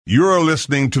You're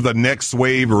listening to the Next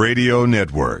Wave Radio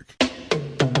Network.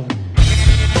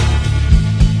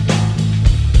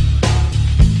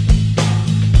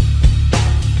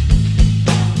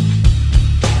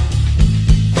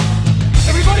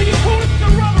 Everybody, you call it the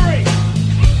robbery!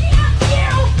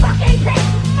 You fucking big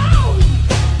moan!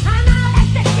 And I'll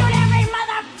execute every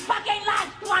motherfucking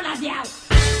last one of you!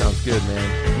 Sounds good,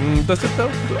 man. Does it though?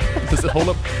 Does it hold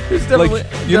up? It was definitely,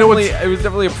 Like, it was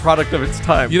definitely a product of its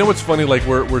time. You know what's funny? Like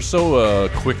we're so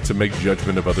quick to make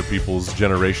judgment of other people's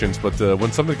generations, but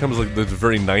when something comes like that's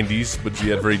very '90s, but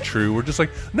yet very true, we're just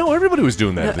like, no, everybody was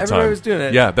doing that at the time. Everybody was doing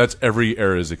it. Yeah, that's every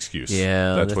era's excuse.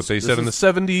 Yeah, that's what they said in the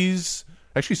 '70s.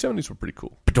 Actually, '70s were pretty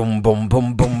cool. Boom, boom,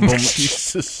 boom, boom, boom.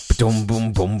 Jesus. Boom,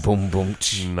 boom, boom, boom, boom.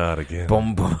 Not again.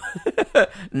 Boom, boom.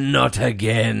 Not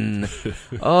again.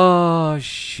 Oh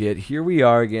shit! Here we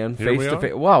are again, Here we face to are?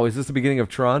 face. Wow, is this the beginning of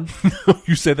Tron?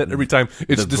 You say that every time.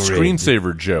 It's the grid.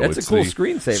 screensaver, Joe. That's it's a cool the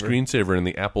screensaver. Screensaver in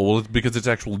the Apple. Well, it's because it's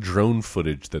actual drone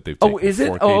footage that they've Oh, taken. is it?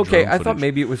 4K Oh, okay. drone I thought footage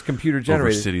maybe it was computer over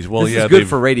generated. cities. Well, this yeah, is good they've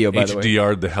for radio, by the way.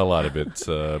 HDR'd the hell out of it.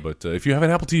 But if you have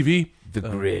an Apple TV, The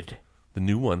grid. the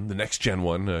new one, the next gen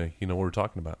one, you know what we're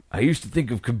talking about. I used to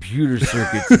think of computer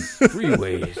circuits as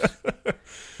freeways,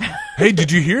 Hey,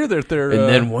 did you hear that they're and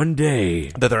then one day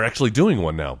that they're actually doing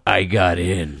one now? I got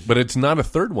in. But it's not a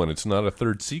third one. It's not a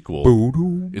third sequel.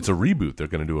 It's a reboot. They're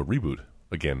going to do a reboot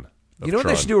again. Of You know what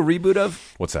Tron. they should do a reboot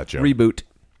of? What's that, Joe? Reboot.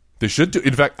 They should do.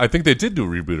 In fact, I think they did do a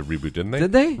reboot, didn't they?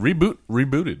 Did they?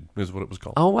 Rebooted is what it was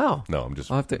called. Oh wow. No, I'm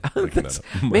just I'll have to. making that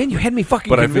up. Man, you had me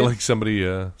fucking. But I feel convinced.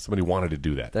 like somebody wanted to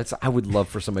do that. I would love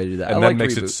for somebody to do that. And I that like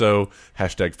makes reboot. it so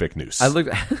 #fake news. I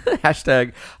looked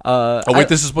hashtag. oh wait,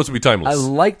 this is supposed to be timeless.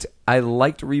 I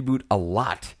liked Reboot a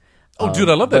lot. Oh, dude,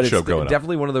 I love that but show it's growing up.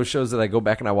 Definitely one of those shows that I go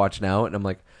back and I watch now, and I'm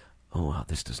like, oh wow,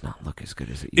 this does not look as good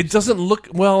as it used. It doesn't look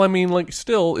well. I mean, like,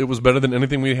 still, it was better than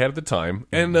anything we had at the time,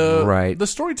 and Right. the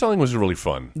storytelling was really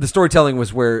fun. The storytelling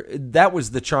was where that was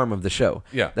the charm of the show.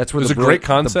 Yeah. that's where It was the a great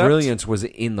concept. The brilliance was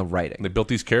in the writing. They built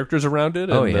these characters around it.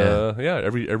 And, Oh, yeah. yeah.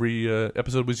 Every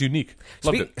episode was unique.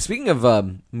 Loved it. Speaking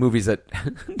of movies that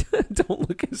don't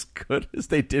look as good as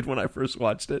they did when I first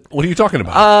watched it, What are you talking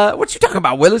about, what you talking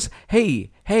about, Willis?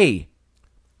 Hey,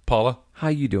 Paula? how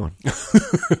you doing?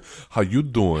 How you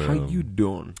doing? How you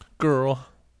doing, girl?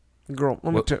 girl?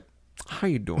 Let me What? tell. How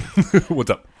you doing?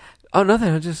 What's up? Oh, nothing.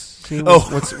 I just see Oh.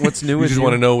 what's new You with just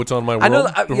want to know what's on my world I know.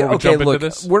 before we Okay, jump look, into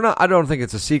this? we're not. I don't think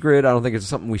it's a secret. I don't think it's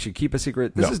something we should keep a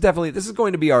secret. This No. is definitely. This is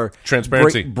going to be our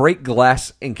Transparency. break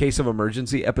glass in case of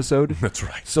emergency episode. That's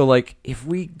right. So, like, if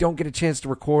we don't get a chance to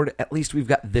record, at least we've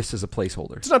got this as a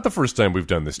placeholder. It's not the first time we've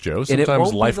done this, Joe. it Sometimes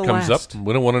won't be life the comes last. up.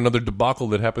 We don't want another debacle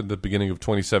that happened at the beginning of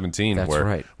 2017 That's where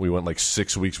right. we went like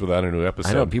 6 weeks without a new episode.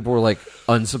 I know people were like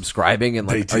unsubscribing and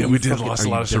like, They are did. you We did fucking- lost are a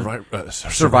lot you of done?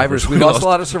 survivors. We lost a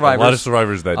lot of survivors. A lot of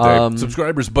survivors that day.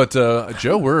 Subscribers, but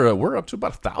Joe, we're up to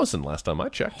about 1,000 last time I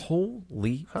checked.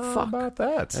 Holy How fuck! about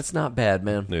that? That's not bad,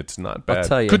 man. It's not bad.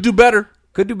 tell ya. Could do better.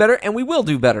 Could do better, and we will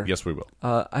do better. Yes, we will.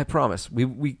 I promise.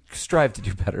 We strive to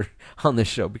do better on this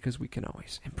show because we can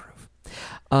always improve.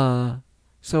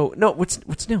 So no,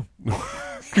 what's new?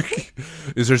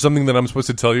 Is there something that I'm supposed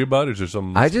to tell you about? Is there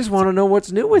some? I just want to know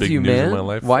what's new with big you, news in man. my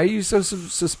life? Why are you so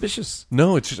suspicious?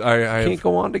 No, it's just I Can't have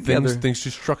go on together. Things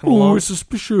just trucking along.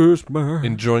 suspicious, man.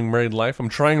 Enjoying married life. I'm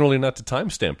trying really not to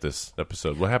timestamp this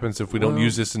episode. What happens if we don't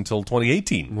use this until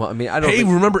 2018? Well, I mean, I don't. Hey, think...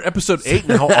 remember episode 8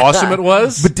 and how awesome it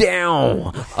was? But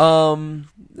down.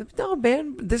 No,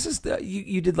 man. This is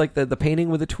you did like the painting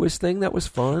with a twist thing. That was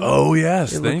fun. Oh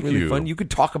yes, It looked thank really you. You could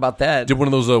talk about that. Did one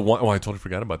of those? Oh, I totally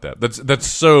forgot about that. That's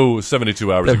so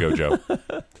 72 hours ago, Joe.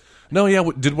 No, yeah,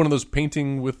 did one of those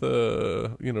painting with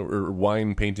or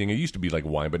wine painting. It used to be like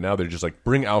wine, but now they're just like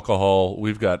bring alcohol.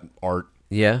 We've got art,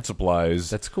 Yeah. supplies.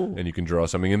 That's cool. and you can draw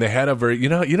something. And they had a very you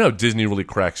know Disney really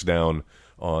cracks down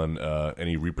on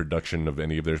any reproduction of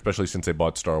any of their, especially since they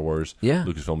bought Star Wars. Yeah.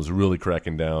 Lucasfilm is really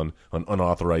cracking down on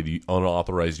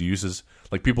unauthorized uses.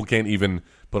 Like people can't even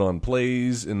put on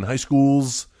plays in high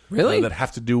schools. Really? That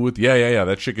have to do with yeah.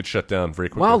 That shit gets shut down very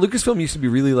quickly. Wow, Lucasfilm used to be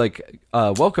really like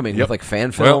welcoming Yep. with like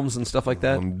fan films and stuff like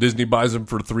that. Disney buys them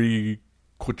for $3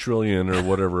 quadrillion or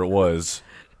whatever it was.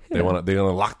 They want to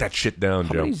lock that shit down,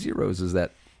 How Joe. many zeros is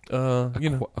that? A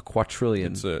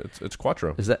quadrillion. It's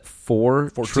quattro. Is that 4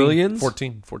 14, trillions?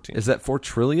 14. Is that 4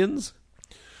 trillions?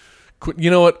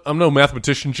 You know what? I'm no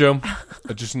mathematician, Joe.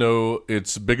 I just know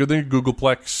it's bigger than a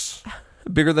Googleplex.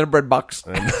 Bigger than a bread box.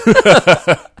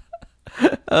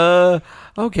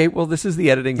 Okay, well, this is the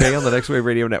Editing Bay on the Next Wave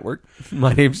Radio Network.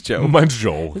 My name's Joe. Mine's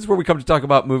Joel. This is where we come to talk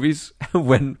about movies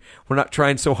when we're not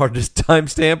trying so hard to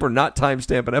timestamp or not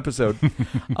timestamp an episode.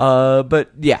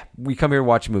 But yeah, we come here and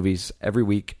watch movies. Every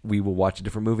week we will watch a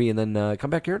different movie and then come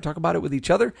back here and talk about it with each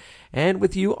other and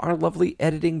with you, our lovely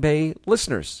Editing Bay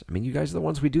listeners. I mean, you guys are the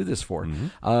ones we do this for.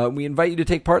 We invite you to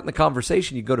take part in the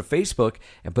conversation. You go to Facebook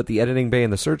and put the Editing Bay in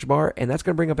the search bar, and that's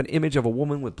going to bring up an image of a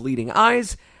woman with bleeding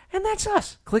eyes. And that's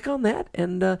us. Click on that,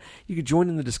 and you can join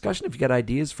in the discussion. If you got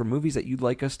ideas for movies that you'd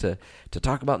like us to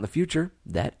talk about in the future,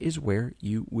 that is where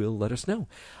you will let us know.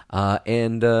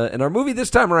 And our movie this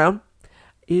time around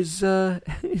is a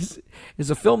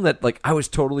film that I was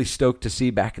totally stoked to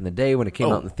see back in the day when it came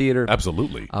out in the theater.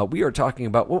 Absolutely. We are talking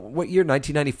about what year?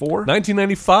 1994.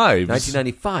 1995.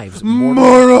 1995's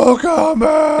Mortal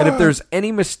Kombat. And if there's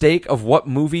any mistake of what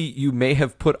movie you may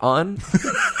have put on.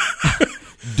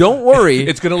 Don't worry.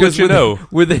 It's going to let you know.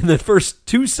 Within the first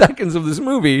 2 seconds of this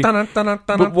movie,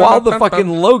 but while the fucking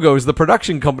logos, the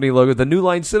production company logo, the New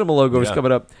Line Cinema logo is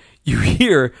coming up, you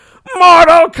hear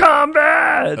Mortal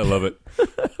Kombat! I love it.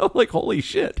 I'm like, holy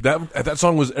shit. That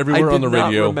song was everywhere on the radio.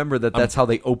 I did not remember that's how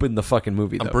they opened the fucking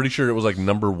movie, though. I'm pretty sure it was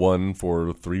number one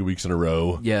for 3 weeks in a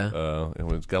row. Yeah.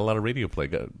 It's got a lot of radio play.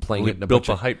 Playing it in built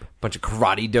a hype. Bunch of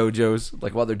karate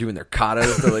dojos. While they're doing their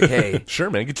katas, they're like, hey. Sure,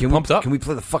 man. Get you pumped up. Can we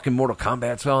play the fucking Mortal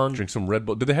Kombat song? Drink some Red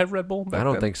Bull. Did they have Red Bull back I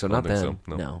don't then? think so. Not then.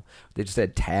 So. No. They just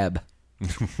had Tab.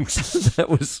 that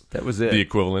was it. The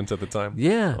equivalent at the time?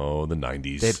 Yeah. Oh, the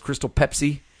 90s. They had Crystal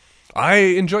Pepsi. I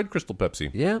enjoyed Crystal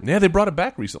Pepsi. Yeah. Yeah, they brought it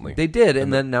back recently. They did,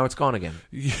 and then now it's gone again.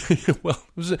 Well,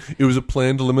 it was a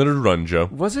planned limited run, Joe.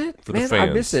 Was it? For Man, the fans.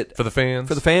 I miss it. For the fans.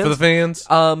 For the fans? For the fans.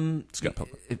 Scott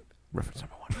Pilgrim. Reference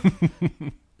number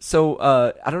 1. So,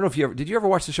 I don't know if did you ever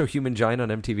watch the show Human Giant on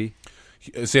MTV?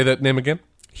 Say that name again?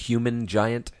 Human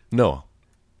Giant. No.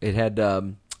 It had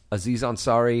Aziz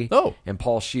Ansari and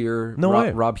Paul Scheer,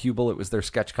 Rob Hubel. It was their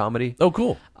sketch comedy. Oh,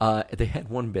 cool. They had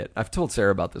one bit. I've told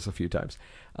Sarah about this a few times.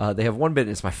 They have one bit,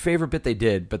 and it's my favorite bit they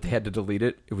did, but they had to delete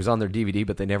it. It was on their DVD,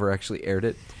 but they never actually aired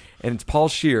it. And it's Paul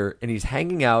Scheer, and he's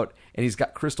hanging out, and he's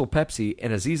got Crystal Pepsi,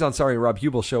 and Aziz Ansari and Rob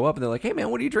Hubel show up, and they're like, hey,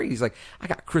 man, what are you drinking? He's like, I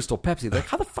got Crystal Pepsi. They're like,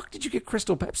 how the fuck did you get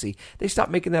Crystal Pepsi? They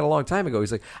stopped making that a long time ago.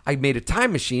 He's like, I made a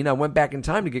time machine. I went back in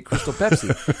time to get Crystal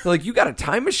Pepsi. They're like, you got a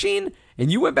time machine?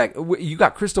 And you went back, you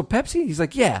got Crystal Pepsi? He's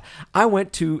like, yeah, I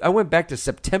went back to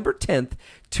September 10th,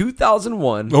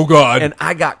 2001. Oh, God. And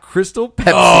I got Crystal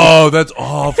Pepsi. Oh, that's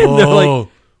awful. And they're like,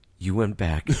 you went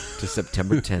back to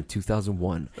September 10th,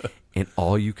 2001, and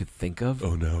all you could think of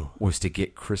was to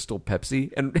get Crystal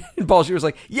Pepsi. And Paul Scheer was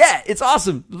like, yeah, it's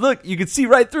awesome. Look, you can see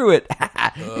right through it.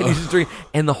 And he's just drinking.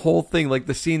 And the whole thing,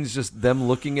 the scene's just them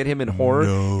looking at him in horror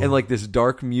and this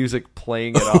dark music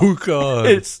playing it off. Oh, God.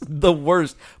 It's the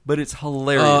worst, but it's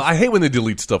hilarious. I hate when they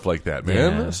delete stuff like that,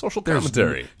 man. Yeah. Social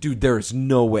commentary. Dude, there's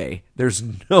no way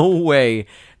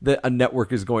that a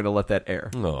network is going to let that air.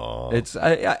 Aww. It's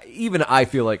even I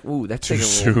feel like, ooh, that's Too taking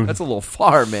soon. that's a little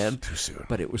far, man. Too soon.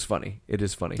 But it was funny. It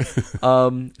is funny.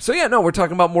 So yeah, no, we're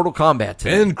talking about Mortal Kombat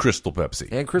today. And Crystal Pepsi.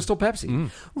 And Crystal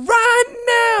Pepsi.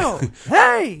 Right now.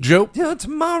 Hey. Joe. Till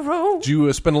tomorrow. Did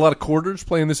you spend a lot of quarters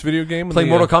playing this video game? Playing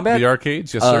Mortal Kombat? The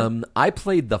arcades? Yes, sir. I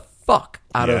played the fuck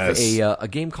out of a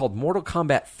game called Mortal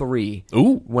Kombat 3.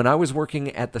 Ooh. When I was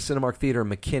working at the Cinemark Theater in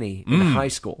McKinney in high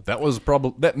school.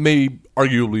 That may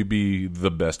arguably be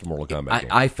the best Mortal Kombat game.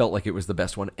 I felt like it was the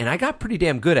best one, and I got pretty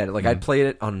damn good at it. I'd play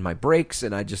it on my breaks,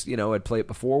 and I just, I'd play it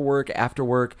before work, after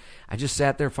work. I just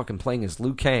sat there fucking playing as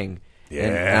Liu Kang. Yeah.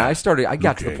 And I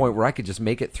got to the point where I could just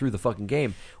make it through the fucking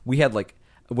game. We had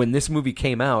when this movie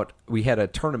came out, we had a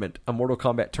Mortal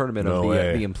Kombat tournament of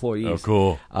the employees. Oh,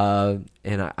 cool.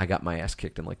 And I got my ass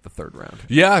kicked in the third round.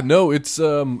 Yeah, no, it's.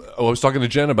 I was talking to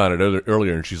Jen about it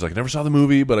earlier, and she's like, "I never saw the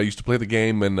movie, but I used to play the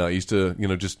game, and I used to,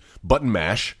 just button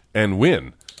mash and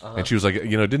win." And she was like, it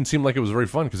didn't seem like it was very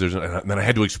fun because and then I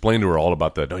had to explain to her all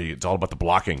about it's all about the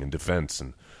blocking and defense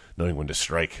and knowing when to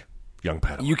strike. Young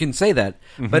Padawan. You can say that,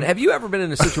 but have you ever been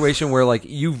in a situation where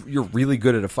you're really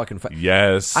good at a fucking fight?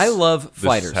 Yes, I love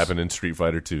fighters. This happened in Street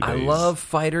Fighter 2 days. I love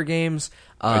fighter games.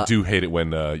 I do hate it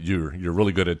when you're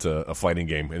really good at a fighting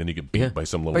game and then you get beat by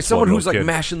someone who's kid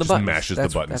mashing the buttons. Mashes the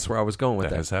buttons. That's where I was going with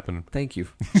that. That has happened. Thank you,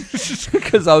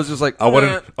 because I was just like, I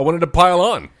wanted to pile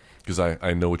on because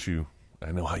I know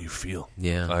I know how you feel.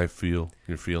 Yeah, I feel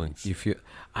your feelings. You feel.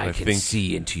 I can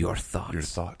see into your thoughts. Your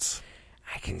thoughts.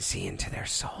 I can see into their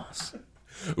souls.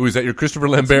 Ooh, is that your Christopher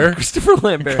Lambert? Christopher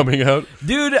Lambert coming out,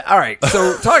 dude. All right,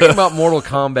 so talking about Mortal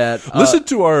Kombat. Listen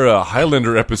to our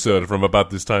Highlander episode from about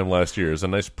this time last year. It's a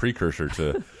nice precursor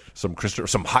to some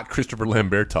hot Christopher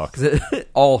Lambert talk.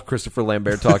 All Christopher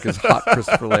Lambert talk is hot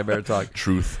Christopher Lambert talk.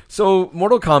 Truth. So,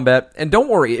 Mortal Kombat, and don't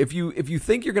worry if you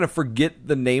think you're going to forget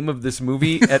the name of this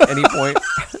movie at any point.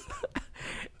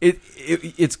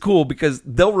 It's cool because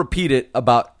they'll repeat it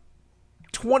about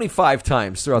 25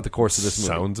 times throughout the course of this movie.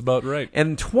 Sounds about right.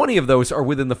 And 20 of those are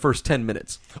within the first 10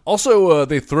 minutes. Also,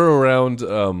 they throw around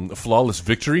flawless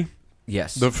victory.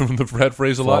 Yes. From that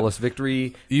phrase a lot. Flawless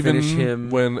victory. Even finish him.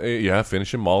 when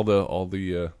finish him. All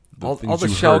the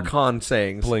things Shao heard Kahn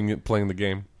sayings. playing the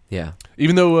game. Yeah.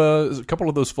 Even though a couple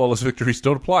of those flawless victories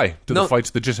don't apply to the fights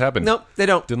that just happened. No, they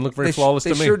don't. Didn't look very flawless to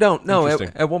me. They sure don't. No,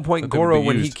 Interesting. at one point, That couldn't Goro, be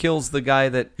when he used. kills the guy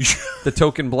the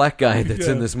token black guy that's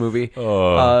in this movie,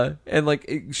 and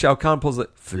like Shao Kahn pulls the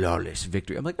flawless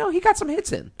victory. I'm like, no, he got some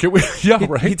hits in. Can we? Yeah,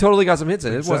 right. He totally got some hits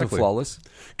in. It wasn't Exactly. flawless.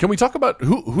 Can we talk about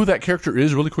who that character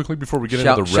is really quickly before we get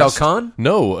into the Shao rest? Kahn?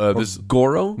 No, this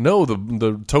Goro? No,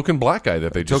 the token black guy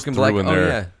that they just Token threw black- in oh, there.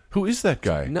 yeah. Who is that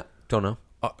guy? No, don't know.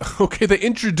 Okay, they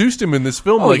introduced him in this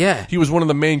film. Oh, like yeah. he was one of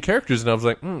the main characters, and I was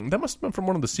like, that must have been from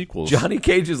one of the sequels. Johnny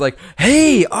Cage is like,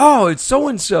 hey, it's so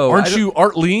and so. Aren't you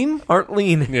Art Lean? Art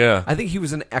Lean? Yeah. I think he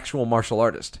was an actual martial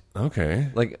artist. Okay.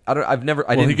 Like I Well,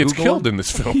 didn't he gets Google killed him. in this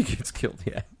film. He gets killed.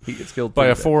 Yeah, he gets killed By a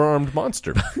pretty bad. four-armed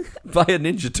monster. by a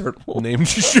Ninja Turtle. Named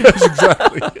yes,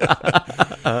 exactly.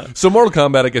 So Mortal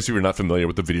Kombat, I guess if you're not familiar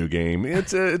with the video game,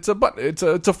 it's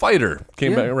a fighter.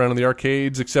 Came back around in the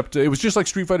arcades, except it was just like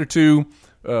Street Fighter 2.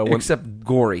 Except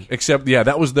gory. Except,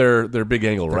 that was their big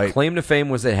angle, Their right? claim to fame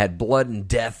was it had blood and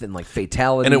death and like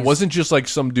fatalities. And it wasn't just like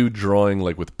some dude drawing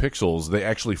like with pixels. They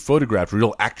actually photographed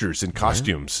real actors in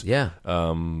costumes. Yeah.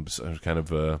 So it was kind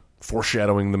of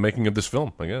foreshadowing the making of this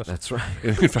film, I guess. That's right.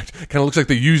 In fact, kind of looks like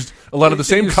they used a lot of the They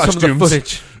same used some of the costumes.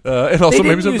 footage. And also They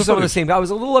maybe didn't use some of the footage. same. I was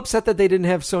a little upset that they didn't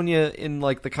have Sonya in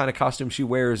like the kind of costume she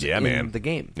wears in the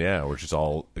game. Yeah, where she's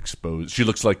all exposed. She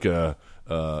looks like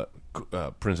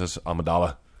Princess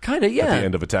Amidala. Kind of, yeah. At the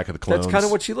end of Attack of the Clones. That's kind of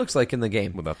what she looks like in the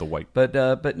game. Without the white. But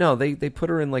no, they put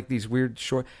her in like these weird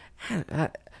short.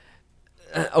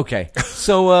 Okay,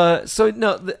 so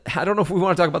no, I don't know if we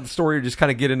want to talk about the story or just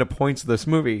kind of get into points of this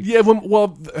movie. Yeah,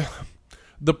 well,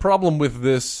 the problem with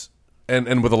this,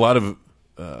 and with a lot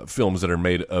of films that are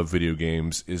made of video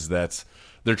games, is that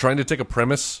they're trying to take a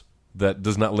premise that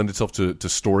does not lend itself to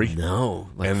story. No,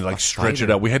 and a stretch fighter.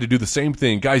 it out. We had to do the same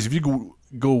thing, guys. If you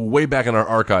go way back in our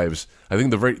archives, I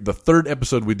think the third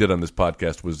episode we did on this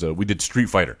podcast was we did Street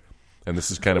Fighter, and this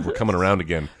is we're coming around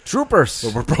again. Troopers,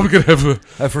 We're probably gonna have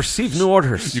I've received new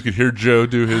orders. you could hear Joe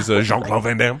do his Jean-Claude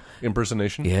Van Damme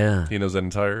impersonation. Yeah. he knows that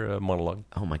entire monologue.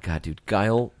 Oh my god, dude!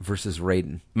 Guile versus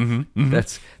Raiden. Mm-hmm.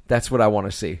 That's what I want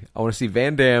to see. I want to see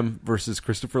Van Damme versus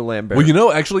Christopher Lambert.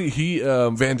 Well, actually,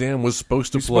 Van Damme was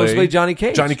supposed to play Johnny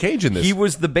Cage. Johnny Cage in this. He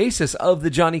was the basis of the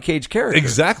Johnny Cage character.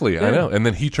 Exactly, I Yeah. know. And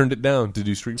then he turned it down to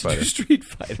do Street Fighter. Street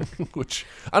Fighter. Which,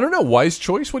 I don't know, wise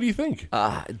choice? What do you think?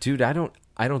 Dude, I don't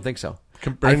think so.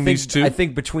 Comparing these two? I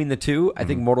think between the two, I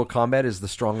think Mortal Kombat is the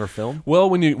stronger film. Well,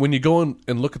 when you go in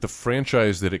and look at the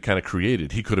franchise that it kind of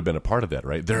created, he could have been a part of that,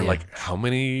 right? There are like how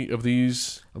many of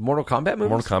these Mortal Kombat movies?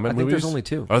 Mortal Kombat I think movies? there's only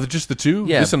two. Are there just the two?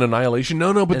 Yeah. This and Annihilation?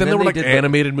 No, but And then there were they like did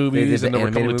animated they movies, did and there were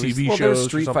a couple of animated TV movies. shows. Well, there's or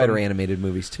Street something. Fighter animated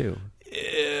movies too.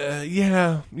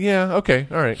 Yeah, okay,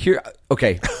 all right. Here,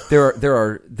 okay,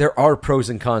 there are pros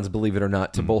and cons, believe it or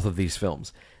not, to both of these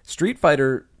films. Street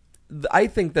Fighter, I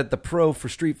think that the pro for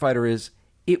Street Fighter is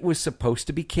it was supposed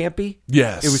to be campy.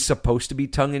 Yes. It was supposed to be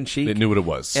tongue in cheek. It knew what it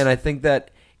was. And I think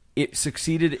that it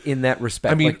succeeded in that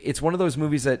respect. I mean- like, it's one of those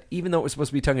movies that even though it was supposed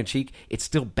to be tongue in cheek, it's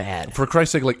still bad. For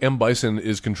Christ's sake, like M. Bison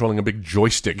is controlling a big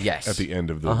joystick Yes. at the end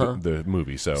of the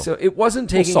movie. So it wasn't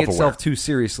taking self-aware. itself too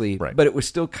seriously, Right. but it was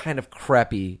still kind of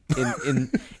crappy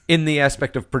in the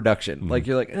aspect of production. Like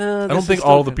you're like, I don't think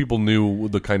all the people knew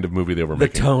the kind of movie they were the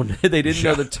making. tone. They didn't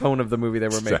know the tone of the movie they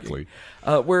were Exactly.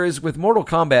 making. Whereas with Mortal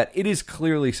Kombat, it is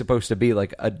clearly supposed to be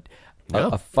like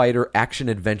a fighter action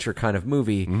adventure kind of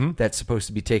movie that's supposed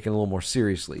to be taken a little more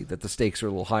seriously, that the stakes are a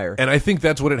little higher. And I think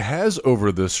that's what it has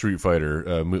over the Street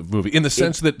Fighter movie, in the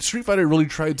sense that Street Fighter really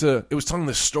tried to. It was telling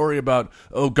this story about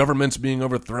governments being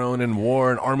overthrown in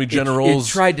war and army generals.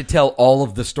 It tried to tell all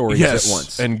of the stories at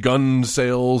once. and gun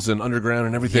sales and underground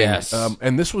and everything. Yes.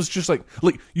 And this was just like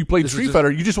you played Street just- Fighter.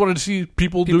 You just wanted to see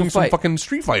people doing some fight. fucking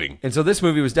street fighting. And so this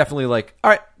movie was definitely like,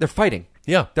 all right, they're fighting.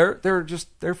 Yeah. They're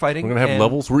fighting. We're gonna have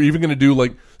levels. We're even gonna do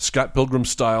like Scott Pilgrim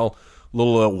style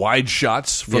little wide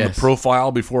shots from Yes. the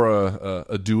profile before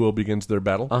a duo begins their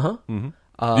battle. You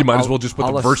might as well just put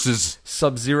the verses.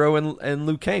 Sub-Zero and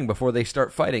Liu Kang before they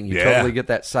start fighting. You Yeah. totally get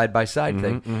that side-by-side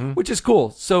thing, which is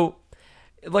cool. So,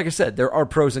 like I said, there are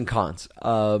pros and cons.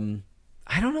 I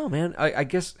don't know, man. I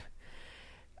guess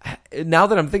Now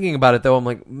that I'm thinking about it, though, I'm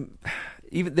like,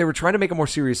 even they were trying to make a more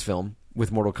serious film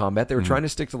with Mortal Kombat. They were trying to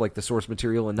stick to like the source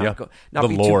material and not The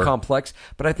be lore. too complex.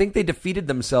 But I think they defeated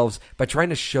themselves by trying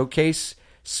to showcase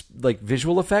like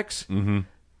visual effects. Mm-hmm.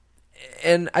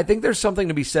 And I think there's something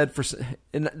to be said for,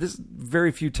 and this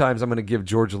very few times I'm going to give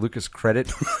George Lucas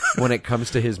credit when it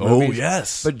comes to his movies. Oh,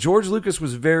 yes. But George Lucas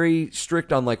was very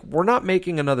strict on like, we're not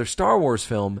making another Star Wars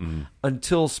film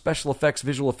until special effects,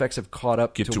 visual effects have caught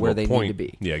up to where they need to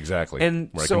be. Yeah, exactly. And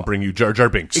where so, I can bring you Jar Jar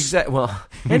Binks. Exactly. Well,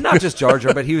 and not just Jar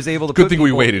Jar, but he was able to Good put thing we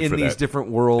people waited in for these that. different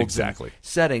worlds, Exactly. and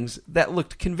settings that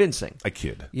looked convincing. I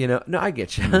kid. You know, no, I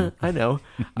get you. I know.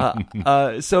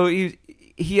 So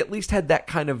he at least had that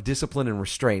kind of discipline and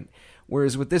restraint.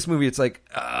 Whereas with this movie, it's like,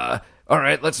 all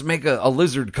right, let's make a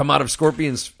lizard come out of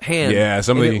Scorpion's hand. Yeah,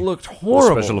 some of it looked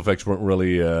horrible. The special effects weren't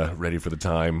really ready for the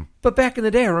time. But back in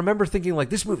the day, I remember thinking like,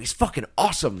 this movie's fucking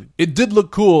awesome. It did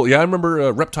look cool. Yeah, I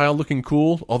remember Reptile looking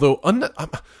cool, although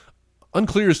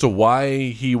unclear as to why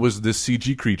he was this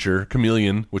CG creature,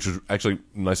 chameleon, which was actually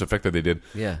a nice effect that they did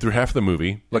through half the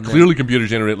movie. Like clearly computer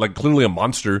generated, like clearly a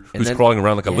monster who's crawling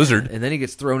around like a lizard. And then he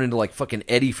gets thrown into like fucking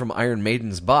Eddie from Iron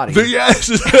Maiden's body. Yes!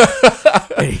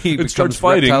 And he starts becomes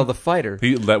fighting. Reptile the Fighter.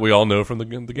 That we all know from the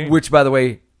game. Which, by the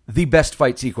way, the best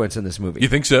fight sequence in this movie. You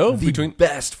think so? The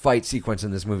best fight sequence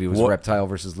in this movie was Reptile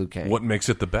versus Liu Kang. What makes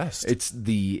it the best?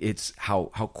 It's how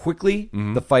quickly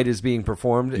the fight is being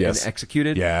performed and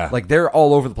executed. Yeah. Like they're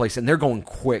all over the place and they're going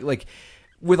quick. Like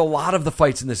with a lot of the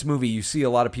fights in this movie, you see a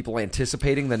lot of people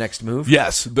anticipating the next move.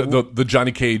 Yes, the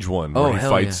Johnny Cage one where he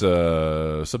fights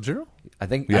Sub-Zero? I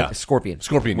think Scorpion.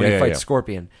 When he fights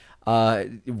Scorpion.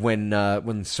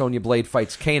 When Sonya Blade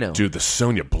fights Kano. Dude, the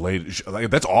Sonya Blade,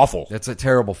 that's awful. That's a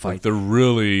terrible fight. Like, they're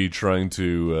really trying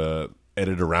to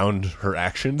edit around her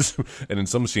actions, and in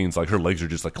some scenes, like her legs are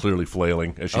just like clearly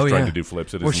flailing as she's trying to do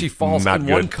flips. Where she falls not in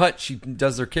good. one cut, she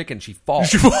does her kick and she falls.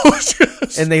 She falls,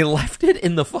 yes. And they left it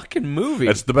in the fucking movie.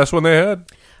 That's the best one they had.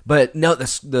 But no,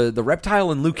 the Reptile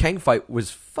and Liu Kang fight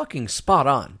was fucking spot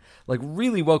on. Like,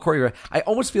 really well choreographed. I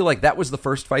almost feel like that was the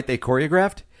first fight they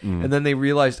choreographed, and then they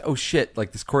realized, oh shit,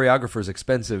 like this choreographer is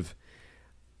expensive.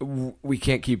 We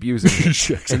can't keep using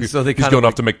it. And so they He's going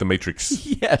off to make the Matrix.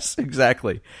 Yes,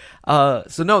 exactly.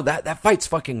 So no, that fight's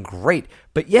fucking great.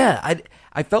 But yeah,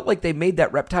 I felt like they made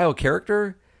that Reptile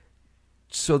character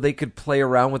so they could play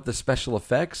around with the special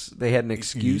effects. They had an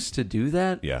excuse to do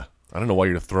that. Yeah. I don't know why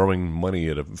you're throwing money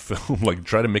at a film. Like,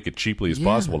 try to make it cheaply as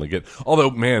possible to get. Although,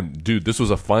 man, dude, this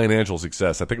was a financial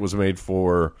success. I think it was made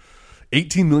for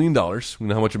 $18 million. You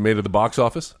know how much it made at the box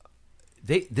office?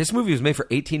 This movie was made for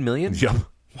 $18 million? Yep.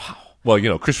 Wow. Well, you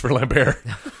know, Christopher Lambert,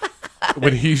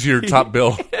 when he's your top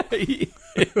bill.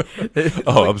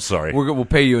 Oh, I'm sorry. We'll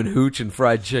pay you in hooch and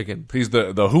fried chicken. He's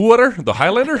the who-water? The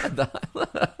Highlander?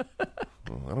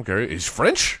 I don't care. He's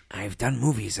French? I've done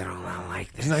movies that are not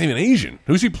like this. He's not even Asian.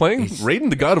 Who's he playing? Raiden,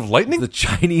 the god of lightning? The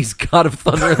Chinese god of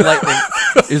thunder and lightning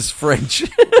is French.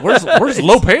 Where's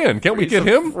Lopan? Can't we get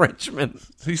him? Frenchman.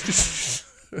 He's just...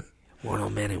 Mortal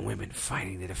men and women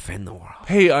fighting to defend the world.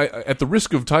 Hey, at the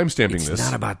risk of timestamping this... It's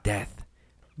not about death,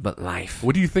 but life.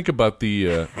 What do you think about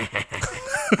the...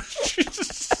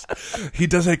 He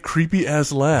does that creepy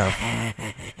ass laugh.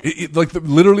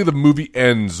 Literally, the movie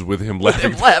ends with him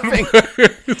laughing.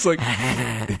 It's like,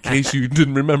 in case you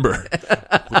didn't remember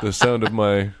what the sound of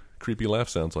my creepy laugh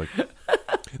sounds like.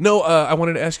 No, I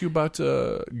wanted to ask you about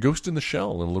Ghost in the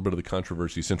Shell and a little bit of the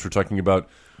controversy since we're talking about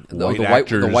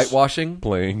actors, the whitewashing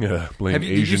playing Asian.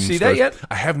 Did you see stars. that yet?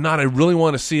 I have not. I really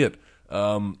want to see it.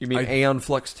 You mean Aeon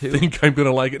Flux 2? I think I'm going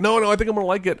to like it. No, I think I'm going to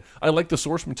like it. I like the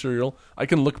source material. I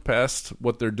can look past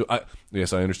what they're doing.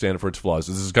 Yes, I understand it for its flaws.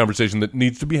 This is a conversation that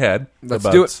needs to be had. Let's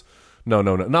do it. No,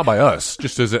 not by us.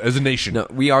 Just as a nation. No,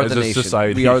 we are as the a nation.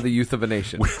 Society. We are the youth of a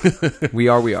nation. We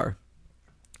are.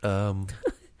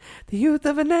 The youth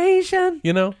of a nation.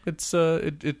 You know,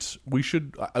 it's we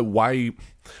should. Why?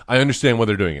 I understand why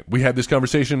they're doing it. We had this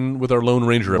conversation with our Lone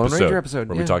Ranger episode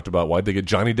where we talked about why they get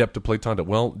Johnny Depp to play Tonto.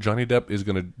 Well, Johnny Depp is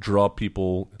going to draw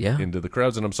people into the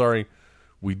crowds, and I'm sorry,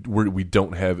 we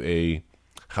don't have a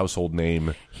household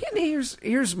name.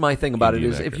 Here's my thing about it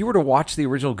is if you were to watch the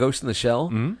original Ghost in the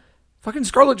Shell, fucking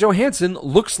Scarlett Johansson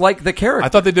looks like the character. I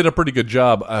thought they did a pretty good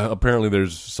job. Apparently,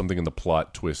 there's something in the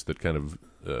plot twist that kind of.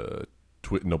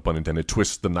 No pun intended,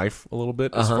 twists the knife a little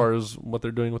bit as far as what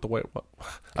they're doing with the white.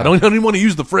 I don't even want to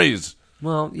use the phrase.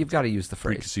 Well, you've got to use the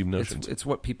phrase. Preconceived notions. It's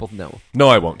what people know. No,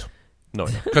 I won't. No,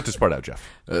 cut this part out, Jeff.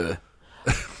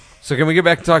 So can we get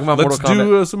back to talking about Mortal Kombat? Let's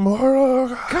do some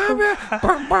Mortal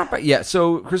Kombat. Yeah,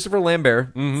 so Christopher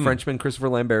Lambert, Frenchman Christopher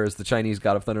Lambert is the Chinese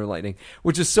god of thunder and lightning,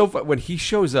 which is so fun. When he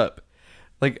shows up,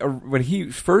 Like when he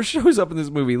first shows up in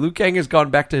this movie, Liu Kang has gone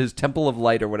back to his Temple of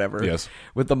Light or whatever. Yes.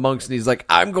 With the monks, and he's like,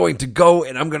 "I'm going to go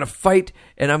and I'm going to fight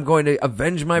and I'm going to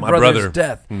avenge my brother's brother.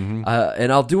 death,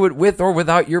 and I'll do it with or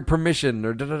without your permission."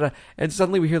 Or da da da. And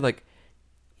suddenly we hear like,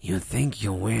 "You think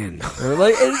you'll win?" Or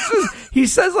like it's just, he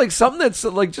says like something that's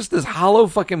like just this hollow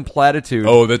fucking platitude.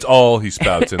 Oh, that's all he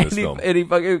spouts in this film. And he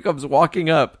fucking comes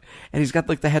walking up, and he's got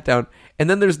like the hat down, and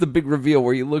then there's the big reveal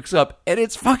where he looks up, and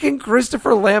it's fucking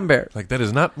Christopher Lambert. Like, that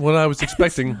is not what I was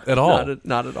expecting at all.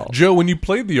 Not at all. Joe, when you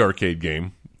played the arcade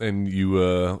game and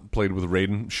you played with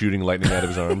Raiden shooting lightning out of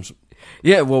his arms.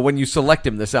 Yeah, well, when you select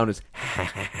him, the sound is.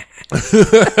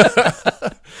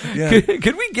 Yeah.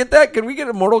 Can we get that? Can we get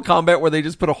a Mortal Kombat where they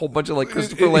just put a whole bunch of like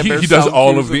Christopher Lambert? He does sound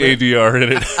all cues of the in there? ADR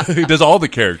in it. He does all the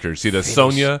characters. He does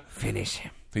Sonya. Finish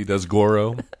him. He does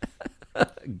Goro.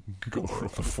 Goro,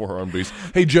 the forearm beast.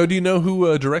 Hey, Joe, do you know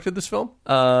who directed this film?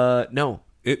 No.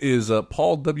 It is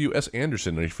Paul W.S.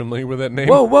 Anderson. Are you familiar with that name?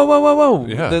 Whoa!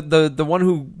 Yeah. The one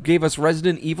who gave us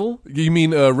Resident Evil. You mean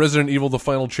Resident Evil: The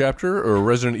Final Chapter, or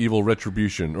Resident Evil: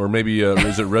 Retribution, or maybe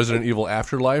is it Resident Evil: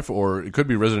 Afterlife, or it could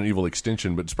be Resident Evil: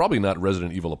 Extinction, but it's probably not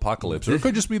Resident Evil: Apocalypse, or it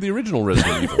could just be the original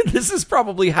Resident Evil. This is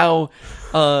probably how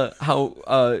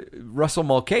Russell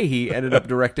Mulcahy ended up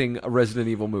directing a Resident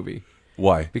Evil movie,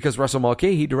 Why? because Russell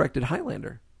Mulcahy directed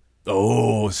Highlander.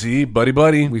 Oh, see,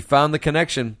 buddy. We found the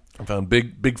connection. I found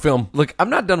big film. Look, I'm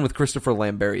not done with Christopher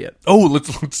Lambert yet. Oh, let's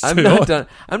I'm stay not on. done.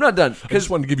 I'm not done I because just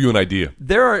wanted to give you an idea.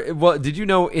 there are. Well, did you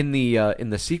know in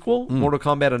the sequel, Mortal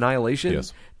Kombat Annihilation,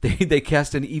 Yes. they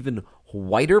cast an even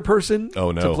whiter person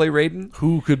Oh, no. to play Raiden?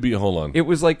 Who could be? Hold on. It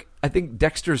was like I think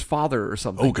Dexter's father or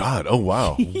something. Oh God. Oh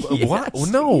wow. What? Yes.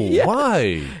 No. Yes.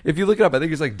 Why? If you look it up, I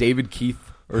think it's like David Keith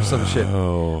or some shit.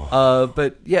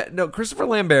 But yeah, no, Christopher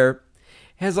Lambert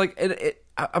has like,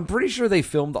 I'm pretty sure they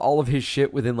filmed all of his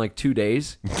shit within like 2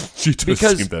 days. She does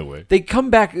Because seem that way. they come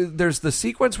back. There's the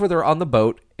sequence where they're on the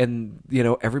boat, and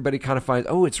everybody kind of finds,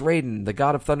 oh, it's Raiden, the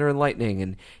god of thunder and lightning,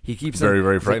 and he keeps Very,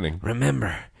 very he's like, frightening.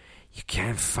 Remember, you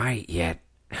can't fight yet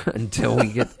until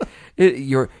we get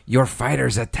your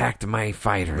fighters attacked my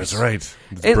fighters. That's right.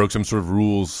 And- Broke some sort of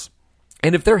rules.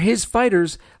 And if they're his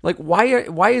fighters, like why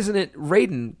isn't it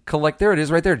Raiden collect? There it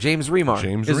is, right there. James Remar.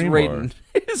 James is Remar.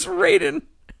 Raiden. Is Raiden.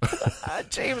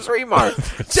 James Remar,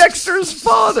 Dexter's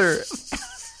father.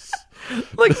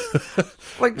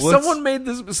 like someone made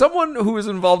this. Someone who was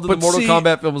involved in the But Mortal see-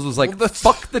 Kombat films was like,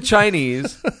 "Fuck the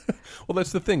Chinese." Well,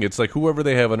 that's the thing. It's like whoever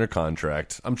they have under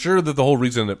contract. I'm sure that the whole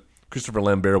reason that Christopher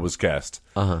Lambert was cast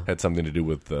had something to do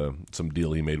with some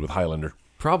deal he made with Highlander.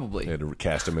 Probably. They had to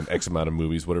cast him in X amount of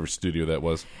movies, whatever studio that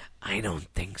was. I don't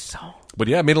think so. But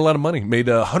yeah, it made a lot of money. Made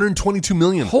 $122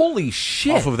 million Holy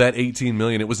shit! off of that $18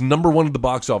 million. It was number one at the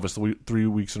box office 3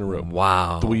 weeks in a row.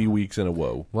 Wow. 3 weeks in a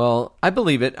row. Well, I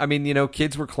believe it. I mean,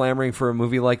 kids were clamoring for a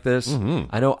movie like this.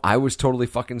 I know I was totally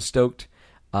fucking stoked.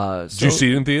 Did you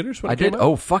see it in theaters when I it came did. out?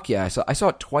 Oh fuck yeah! I saw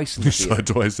it twice in the You saw theater. it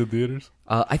twice in theaters?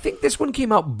 I think this one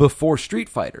came out before Street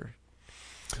Fighter.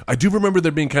 I do remember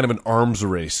there being kind of an arms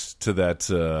race to that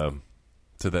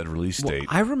release date.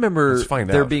 I remember Let's find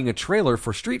there out. being a trailer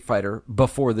for Street Fighter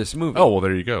before this movie. Oh, well,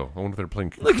 there you go. I wonder if they're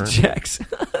playing Look at concurrently.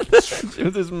 Jax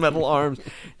with his metal arms,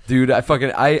 dude.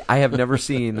 I have never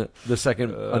seen the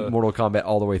second Mortal Kombat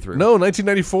all the way through. No,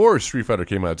 1994 Street Fighter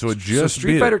came out, so it just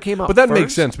Street beat it. Fighter came out but that makes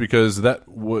first? sense because that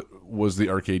was the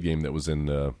arcade game that was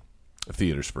in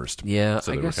theaters first. Yeah,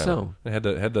 I they were guess so. They had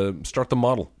to start the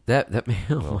model. That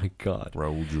oh my god.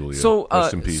 Raul Julia, So,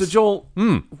 rest in peace. so Joel,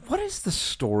 what is the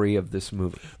story of this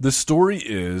movie The story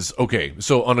is okay.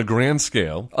 So on a grand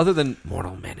scale, other than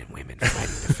mortal men and women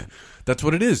fighting to defend? that's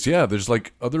what it is. Yeah, there's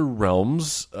like other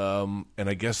realms, and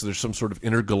I guess there's some sort of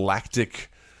intergalactic.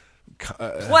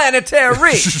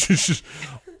 Planetary.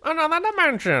 Another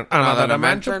dimension.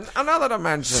 Another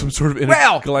dimension. Some sort of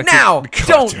Well, intergalactic. now God damn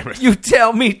don't it. you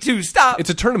tell me to stop. It's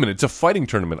a tournament. It's a fighting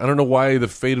tournament. I don't know why the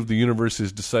fate of the universe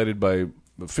is decided by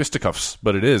fisticuffs,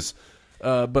 but it is.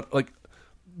 But like,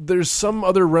 there's some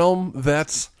other realm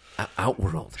that's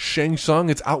Outworld. Shang Tsung.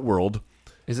 It's Outworld.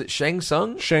 Is it Shang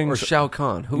Tsung Shang or Tsung- Shao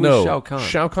Kahn? Who is No, Shao Kahn?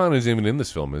 Shao Kahn isn't even in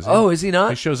this film, is he? Oh, is he not?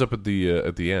 He shows up at the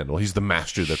end. Well, he's the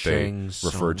master that Shang they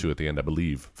refer Tsung. to at the end, I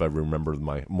believe, if I remember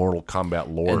my Mortal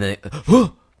Kombat lore. And they,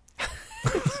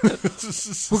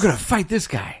 we're gonna fight this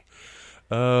guy.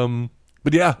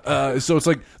 But yeah, so it's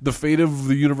like the fate of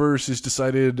the universe is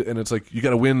decided, and it's like you got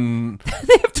to win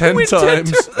They have to 10 win 10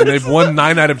 times, and they've won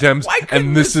 9 out of 10, Why couldn't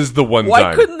and this is the one Why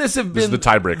time. couldn't this have This been is the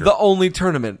tiebreaker? The only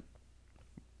tournament.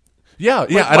 Yeah,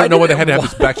 Like, I don't know why why they did had to it- have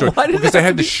this backstory why did it because they have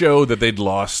had to to be- show that they'd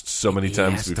lost so many He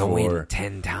times has to before. win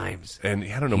 10 times. And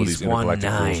I don't know where He's these won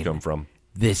intergalactic rules 9. come from.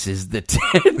 this is the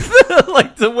 10th.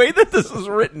 Like the way that this is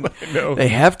written. I know. They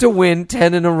have to win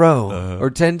 10 in a row or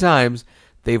 10 times.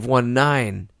 They've won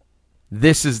 9.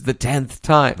 This is the 10th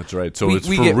time. That's right. So it's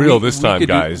for real this time,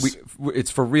 guys. It's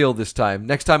for real this time.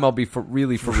 Next time I'll be for real.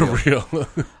 real.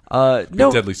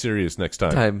 No. Deadly serious next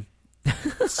time.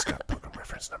 Scott Pilgrim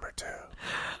reference number 2.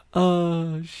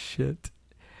 Oh, shit.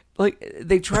 Like,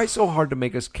 they try so hard to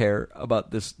make us care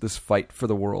about this fight for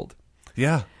the world.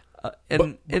 Yeah.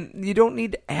 And you don't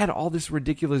need to add all this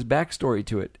ridiculous backstory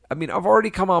to it. I mean, I've already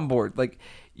come on board. Like,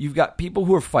 you've got people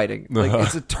who are fighting. Like,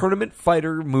 it's a tournament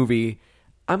fighter movie.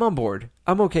 I'm on board.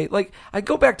 I'm okay. Like, I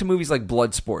go back to movies like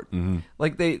Bloodsport. Mm-hmm.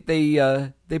 Like,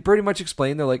 they pretty much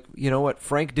explain. They're like, you know what,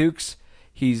 Frank Dukes,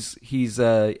 he's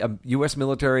a U.S.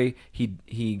 military.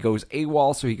 He goes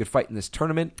AWOL so he could fight in this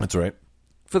tournament. That's right.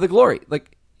 For the glory.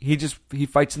 Like, he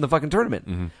fights in the fucking tournament.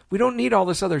 Mm-hmm. We don't need all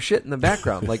this other shit in the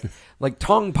background. like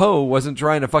Tong Po wasn't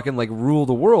trying to fucking like rule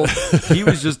the world. He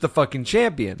was just the fucking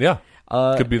champion. Yeah.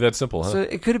 Could be that simple, huh? So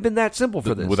it could have been that simple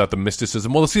for this. Without the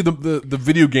mysticism. Well, see, the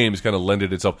video games kind of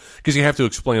lended itself, because you have to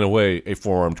explain away a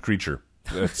four-armed creature.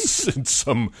 That's in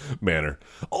some manner.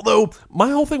 Although, my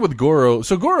whole thing with Goro...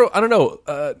 So Goro, I don't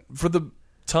know, for the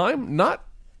time, not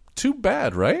too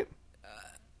bad, right?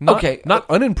 Not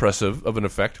unimpressive of an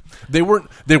effect. They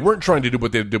weren't trying to do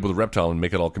what they did with Reptile and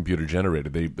make it all computer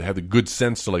generated. They had the good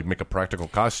sense to like make a practical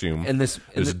costume. And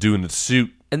doing the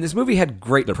suit. And this movie had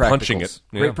great They're practicals. Punching it.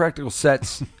 Yeah. Great practical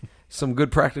sets. Some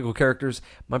good practical characters.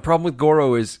 My problem with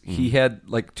Goro is he had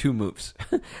like 2 moves.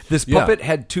 This puppet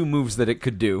had 2 moves that it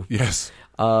could do. Yes.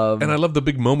 And I love the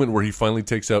big moment where he finally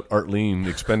takes out Artlene,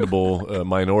 expendable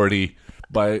minority.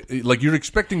 By like you're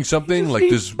expecting something like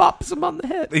this, he bops him on the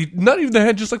head. Not even the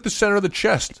head, just like the center of the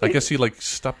chest. I guess he like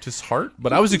stopped his heart,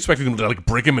 but I was expecting him to like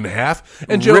break him in half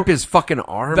and rip his fucking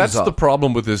arms. That's up. The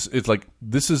problem with this. It's like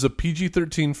this is a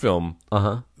PG-13 film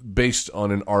based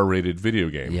on an R-rated video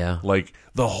game. Yeah, like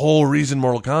the whole reason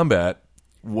Mortal Kombat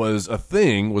was a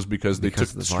thing was because they took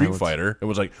the Street violence. Fighter and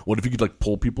was like, what if you could like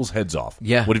pull people's heads off?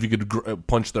 Yeah, what if you could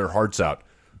punch their hearts out?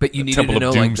 But you needed Temple to know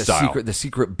of Doom like style. the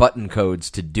secret button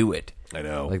codes to do it. I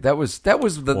know. Like that was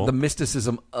the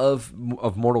mysticism of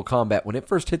Mortal Kombat when it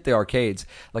first hit the arcades.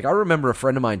 Like I remember a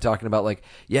friend of mine talking about like,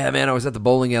 yeah, man, I was at the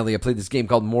bowling alley. I played this game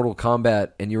called Mortal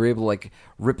Kombat, and you were able to like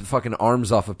rip the fucking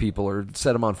arms off of people or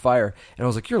set them on fire. And I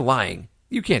was like, you're lying.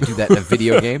 You can't do that in a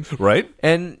video game, right?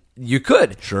 And you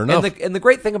could. Sure enough. And the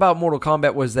great thing about Mortal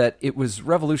Kombat was that it was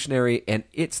revolutionary, and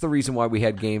it's the reason why we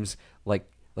had games like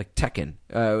Tekken,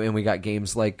 and we got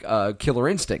games like Killer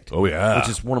Instinct. Oh, yeah. Which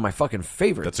is one of my fucking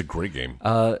favorites. That's a great game.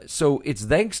 So it's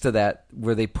thanks to that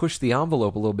where they pushed the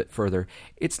envelope a little bit further.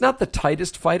 It's not the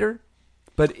tightest fighter,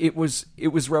 but it was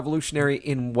revolutionary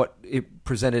in what it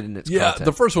presented in its content.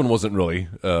 The first one wasn't really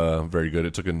very good.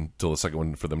 It took until the second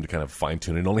one for them to kind of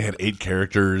fine-tune it. It only had 8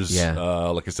 characters. Yeah.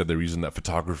 Like I said, they were using that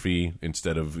photography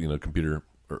instead of computer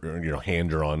or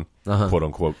hand-drawn,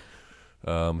 quote-unquote.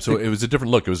 So it was a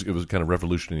different look. It was kind of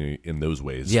revolutionary in those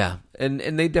ways. Yeah, and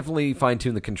they definitely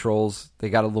fine-tuned the controls. They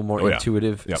got a little more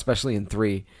intuitive, especially in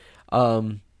 3.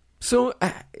 So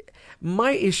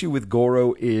my issue with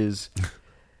Goro is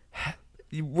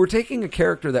we're taking a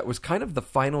character that was kind of the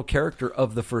final character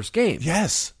of the first game.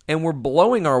 Yes. And we're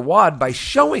blowing our wad by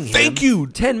showing him Thank you.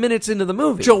 10 minutes into the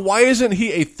movie. Joe, why isn't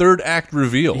he a third act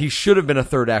reveal? He should have been a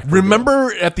third act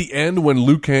Remember at the end when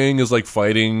Liu Kang is like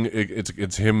fighting,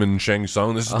 it's him and Shang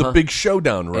Tsung. This is the big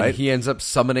showdown, right? And he ends up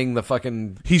summoning the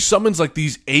fucking... He summons like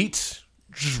these 8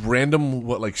 just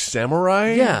random,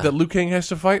 samurai that Liu Kang has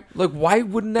to fight? Like, why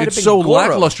wouldn't that have been It's so Goro?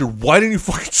 lackluster. Why didn't you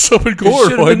fucking summon Goro?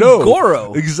 should have been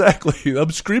Goro. Exactly.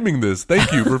 I'm screaming this.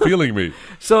 Thank you for feeling me.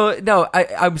 So, no,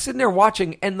 I'm sitting there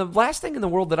watching, and the last thing in the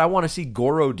world that I want to see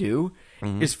Goro do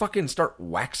is fucking start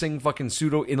waxing fucking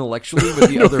pseudo-intellectually with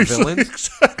the other villains.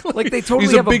 Exactly. Like, they totally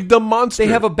He's a big dumb monster.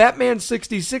 They have a Batman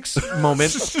 66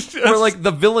 moment where, like,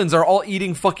 the villains are all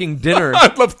eating fucking dinner.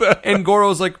 I love that. And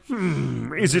Goro's like,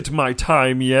 is it my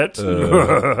time yet?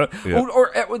 Or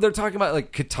they're talking about,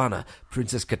 like, Katana.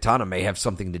 Princess Katana may have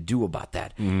something to do about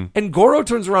that. And Goro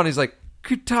turns around and he's like,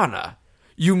 Katana?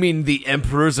 You mean the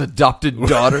Emperor's adopted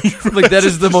daughter? Like, that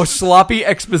is the most sloppy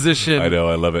exposition I know,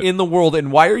 I love it. in the world.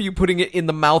 And why are you putting it in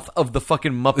the mouth of the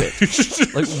fucking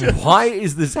Muppet? Like, why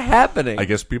is this happening? I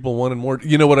guess people wanted more.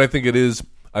 You know what I think it is?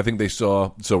 I think they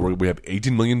saw, so we have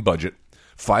 $18 million budget.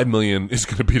 $5 million is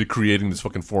going to be to creating this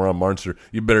fucking four-arm monster.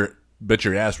 You better bet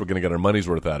your ass we're going to get our money's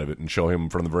worth out of it and show him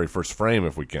from the very first frame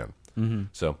if we can.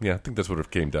 So yeah, I think that's what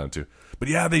it came down to. But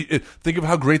yeah, think of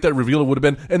how great that reveal would have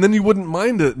been, and then you wouldn't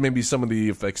mind that maybe some of the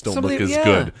effects don't look as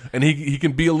good, and he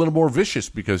can be a little more vicious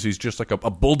because he's just like a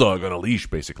bulldog on a leash,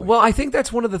 basically. Well, I think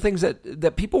that's one of the things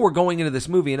that people were going into this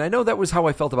movie, and I know that was how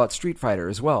I felt about Street Fighter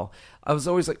as well. I was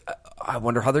always like, I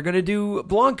wonder how they're going to do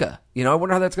Blanca. I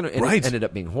wonder how that's going to... And it ended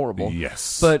up being horrible.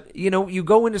 Yes. But, you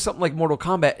go into something like Mortal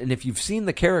Kombat, and if you've seen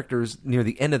the characters near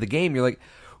the end of the game, you're like,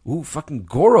 ooh, fucking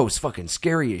Goro's fucking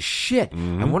scary as shit.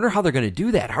 I wonder how they're going to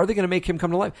do that. How are they going to make him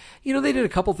come to life? They did a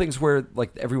couple things where,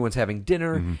 like, everyone's having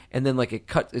dinner, and then, like,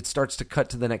 it starts to cut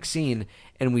to the next scene,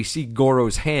 and we see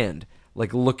Goro's hand,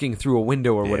 like, looking through a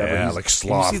window or whatever. Yeah, like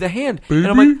sloth. You see the hand. Baby. And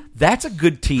I'm like, that's a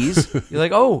good tease. You're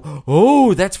like,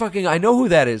 oh, that's fucking, I know who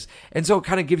that is. And so it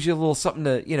kind of gives you a little something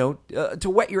to, to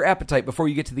whet your appetite before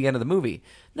you get to the end of the movie.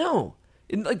 No.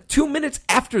 In like 2 minutes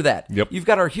after that, you've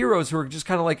got our heroes who are just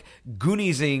kind of like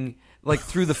Gooniesing like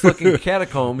through the fucking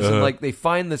catacombs, and like they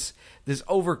find this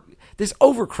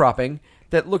overcropping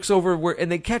that looks over where, and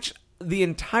they catch the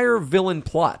entire villain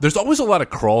plot. There's always a lot of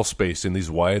crawl space in these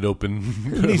wide open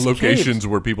locations caves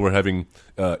where people are having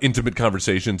intimate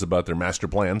conversations about their master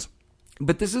plans.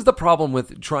 But this is the problem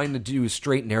with trying to do a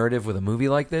straight narrative with a movie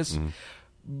like this.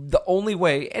 The only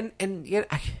way, and yet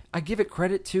I give it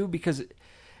credit too, because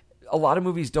a lot of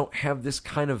movies don't have this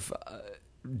kind of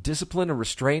discipline or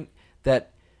restraint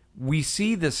that we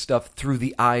see this stuff through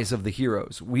the eyes of the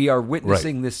heroes. We are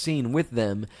witnessing this scene with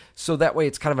them, so that way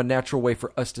it's kind of a natural way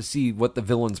for us to see what the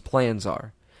villain's plans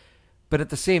are. But at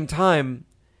the same time,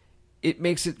 it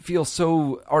makes it feel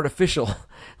so artificial.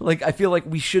 Like, I feel like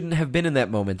we shouldn't have been in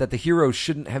that moment, that the heroes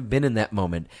shouldn't have been in that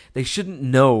moment. They shouldn't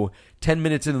know 10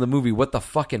 minutes into the movie what the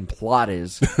fucking plot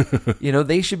is.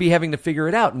 They should be having to figure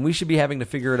it out, and we should be having to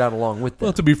figure it out along with them.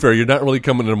 Well, to be fair, you're not really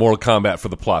coming to Mortal Kombat for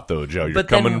the plot, though, Joe. You're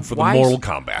coming for the Mortal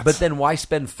Kombat. But then why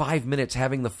spend 5 minutes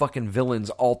having the fucking villains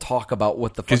all talk about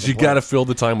what the fucking Because you got to fill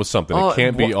the time with something. It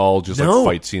can't be all just like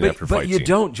fight scene after fight scene. But you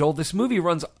don't, Joel. This movie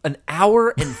runs an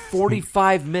hour and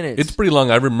 45 minutes. It's pretty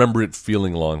long. I remember it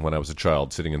feeling long when I was a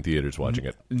child sitting in theaters watching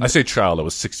it. I say child, I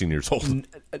was 16 years old.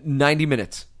 90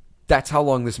 minutes. That's how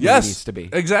long this movie needs to be.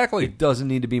 Exactly. It doesn't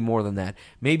need to be more than that.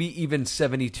 Maybe even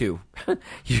 72.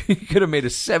 You could have made a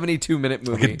 72-minute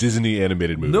movie. Like a Disney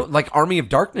animated movie. No, like Army of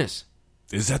Darkness.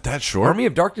 Is that short? Army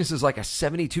of Darkness is like a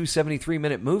 72,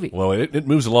 73-minute movie. Well, it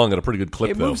moves along at a pretty good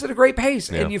clip, though. It moves at a great pace,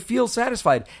 and you feel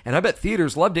satisfied. And I bet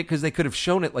theaters loved it because they could have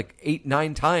shown it like 8,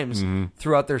 9 times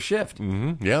throughout their shift.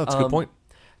 Yeah, that's a good point.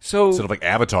 So instead of like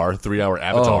Avatar, 3-hour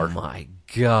Avatar. Oh my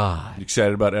God! You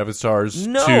excited about Avatars?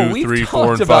 No, 2, we've 3, talked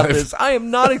 4, and about 5. this. I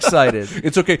am not excited.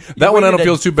 It's okay. That one I don't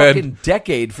feel too bad. Fucking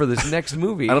decade for this next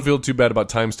movie. I don't feel too bad about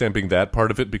timestamping that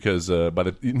part of it because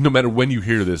no matter when you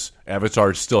hear this,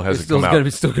 Avatar still hasn't come out.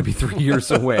 It's still going to be 3 years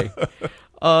away.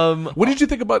 What did you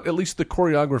think about at least the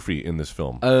choreography in this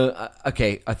film?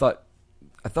 Okay, I thought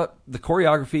the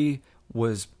choreography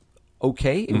was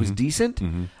okay. It was decent.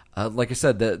 Like I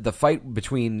said, the fight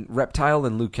between Reptile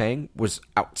and Liu Kang was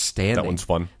outstanding. That one's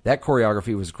fun. That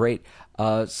choreography was great.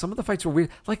 Some of the fights were weird.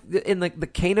 Like in the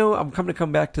Kano, I'm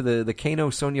come back to the Kano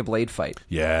Sonya Blade fight.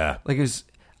 Yeah. Like it was,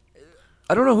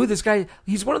 I don't know who this guy.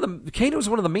 Kano's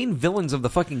one of the main villains of the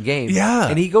fucking game. Yeah.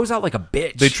 And he goes out like a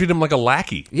bitch. They treat him like a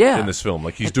lackey in this film.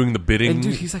 Like he's doing the bidding. And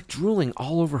dude, he's like drooling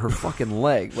all over her fucking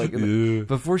leg. Like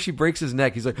before she breaks his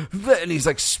neck, he's like, and he's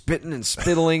like spitting and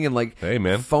spittling and like hey,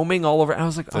 man. foaming all over. And I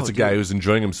was like, that's a guy who's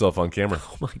enjoying himself on camera.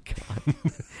 Oh my God.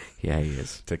 Yeah, he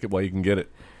is. Take it while you can get it.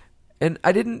 And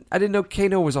I didn't know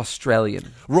Kano was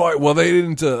Australian. Right. Well, they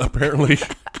didn't apparently.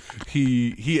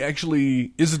 He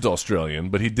actually isn't Australian,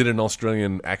 but he did an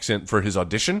Australian accent for his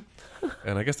audition,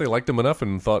 and I guess they liked him enough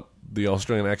and thought the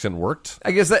Australian accent worked.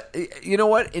 I guess that, you know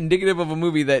what, indicative of a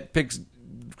movie that picks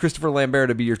Christopher Lambert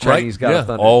to be your Chinese God of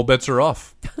Thunder. All bets are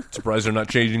off. Surprised they're not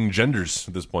changing genders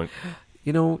at this point.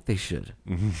 You know, they should.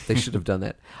 They should have done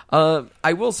that.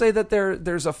 I will say that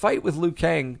there's a fight with Liu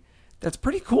Kang that's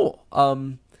pretty cool.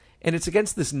 And it's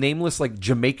against this nameless like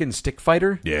Jamaican stick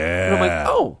fighter. Yeah. And I'm like,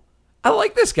 oh, I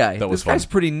like this guy. This guy's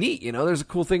pretty neat. You know, there's a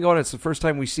cool thing going on. It's the first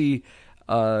time we see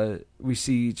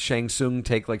Shang Tsung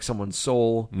take like someone's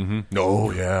soul. Oh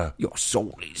yeah. Your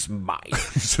soul is mine.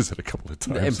 He says it a couple of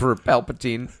times. Emperor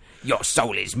Palpatine. Your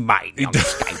soul is mine.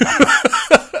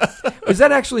 Is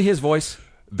that actually his voice?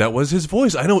 That was his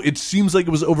voice. I know. It seems like it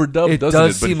was overdubbed, doesn't it? It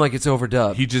does seem like it's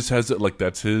overdubbed. He just has it like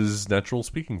that's his natural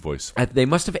speaking voice. They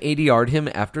must have ADR'd him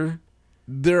after.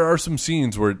 There are some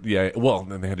scenes where, they had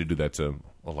to do that to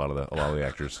a lot of the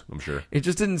actors, I'm sure. It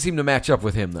just didn't seem to match up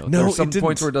with him, though. No, there are some it didn't.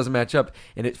 points where it doesn't match up,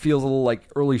 and it feels a little like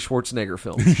early Schwarzenegger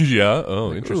film. Yeah. Oh,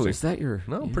 like, interesting. is that your...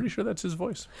 No, I'm pretty sure that's his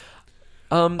voice.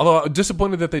 Although I'm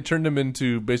disappointed that they turned him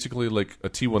into basically like a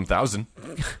T-1000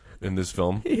 in this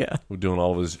film. Yeah. Doing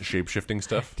all of his shape-shifting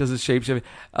stuff. Does his shape shift?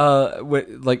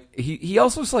 Like he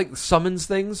also like summons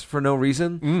things for no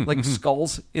reason, like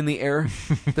skulls in the air.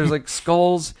 There's like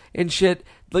skulls and shit.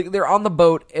 Like they're on the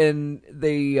boat, and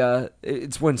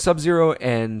it's when Sub-Zero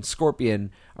and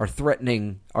Scorpion are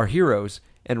threatening our heroes,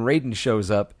 and Raiden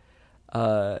shows up,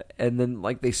 and then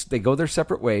like they go their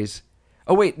separate ways.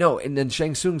 Oh wait, no, and then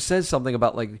Shang Tsung says something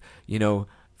about like,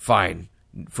 fine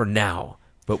for now.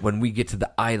 But when we get to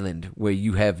the island where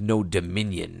you have no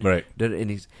dominion, right?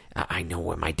 And I know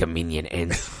where my dominion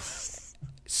ends.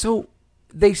 So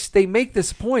they make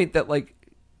this point that like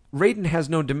Raiden has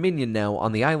no dominion now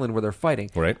on the island where they're fighting.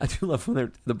 Right. I do love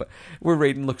when where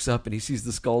Raiden looks up and he sees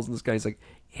the skulls and this guy's like,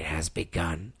 "It has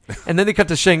begun." And then they cut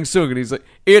to Shang Tsung and he's like,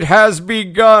 "It has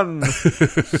begun."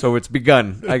 So it's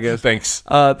begun, I guess. Thanks.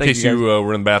 Thank in case you you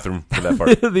were in the bathroom for that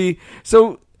part.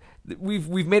 So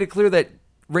we've made it clear that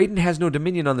Raiden has no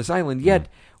dominion on this island, yet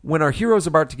when our hero's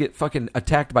about to get fucking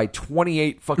attacked by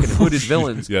 28 fucking hooded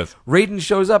villains, yes. Raiden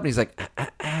shows up and he's like,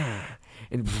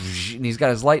 and he's got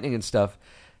his lightning and stuff,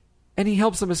 and he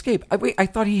helps them escape. I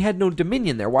thought he had no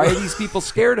dominion there. Why are these people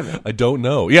scared of him? I don't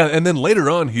know. Yeah, and then later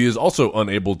on, he is also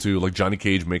unable to, like Johnny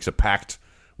Cage makes a pact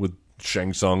with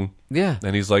Shang Tsung. Yeah.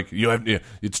 And he's like,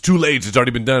 it's too late. It's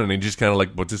already been done. And he just kind of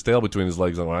like puts his tail between his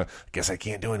legs. And I guess I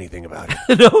can't do anything about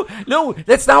it. No,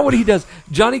 that's not what he does.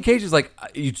 Johnny Cage is like,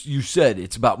 you said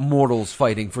it's about mortals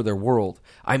fighting for their world.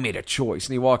 I made a choice.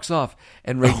 And he walks off.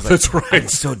 And Raiden's that's like, right. I'm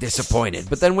so disappointed.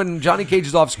 But then when Johnny Cage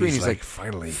is off screen, he's like,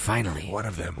 finally, one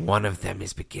of them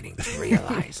is beginning to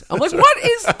realize. I'm like, right. what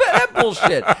is that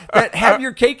bullshit? That have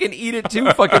your cake and eat it too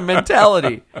fucking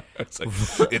mentality. It's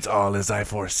like, it's all as I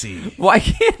foresee.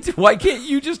 Why can't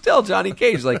you just tell Johnny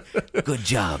Cage, like, good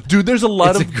job, dude? There's a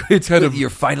lot it's kind good of you're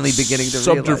finally beginning to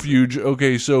subterfuge. realize.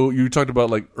 Okay, so you talked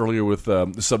about like earlier with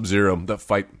Sub-Zero, that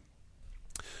fight,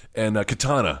 and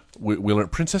Katana. We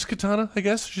learned Princess Katana. I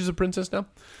guess she's a princess now.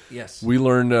 Yes, we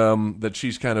learned that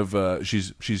she's kind of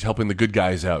she's helping the good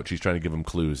guys out. She's trying to give them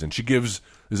clues, and she gives.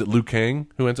 Is it Liu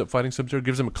Kang who ends up fighting Sub-Zero?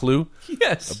 Gives him a clue.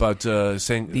 Yes, about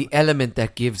saying the element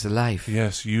that gives life.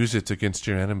 Yes, use it against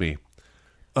your enemy.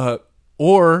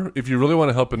 Or if you really want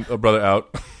to help a brother out,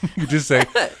 you just say,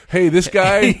 "Hey, this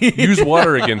guy, use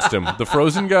water against him." The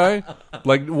frozen guy,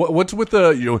 like what's with the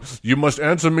you must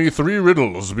answer me 3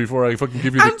 riddles before I fucking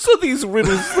give you answer these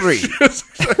riddles 3.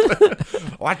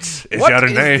 What is your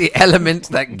name? The element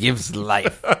that gives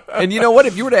life? And you know what?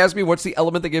 If you were to ask me what's the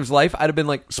element that gives life, I'd have been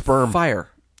like sperm, fire.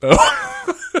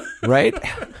 Oh. Right?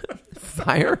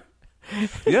 Fire.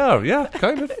 Yeah,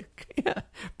 kind of. Yeah.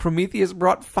 Prometheus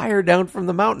brought fire down from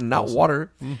the mountain, not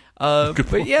water.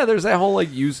 But yeah, there's that whole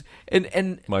like use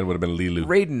and mine would have been Lilu.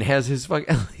 Raiden has his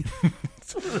fucking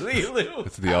Lilu.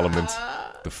 It's the elements.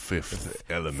 The fifth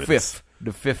element.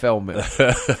 The fifth element.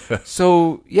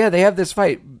 So yeah, they have this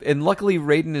fight, and luckily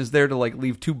Raiden is there to like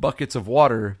leave 2 buckets of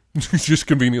water. Just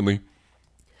conveniently.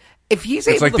 If he's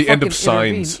it's able like to the end of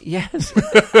intervene, Signs. Yes.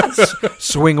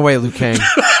 Swing away, Liu Kang.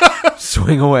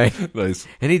 Swing away. Nice.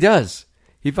 And he does.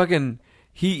 He fucking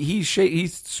he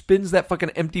spins that fucking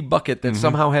empty bucket that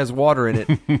somehow has water in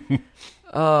it.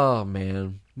 Oh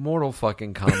man, Mortal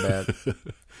fucking Kombat.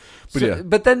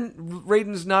 But then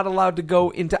Raiden's not allowed to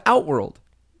go into Outworld.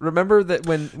 Remember that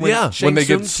when when they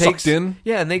get sucked in?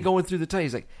 Yeah, and they go in through the tie.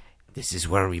 He's like, "This is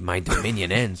where my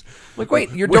dominion ends." I'm like,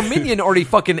 wait, your dominion already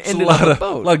fucking ended on the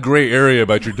boat. A lot of gray area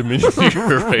about your dominion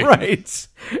here, right? Right.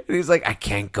 And he's like, I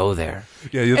can't go there.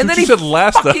 Yeah, that's and what then you said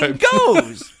last fucking time.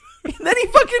 goes. And then he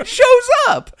fucking shows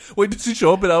up. Wait, does he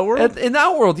show up in Outworld? In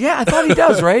Outworld, yeah, I thought he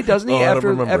does, right? Doesn't he? I don't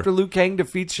remember. After Liu Kang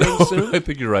defeats Shang Tsung? I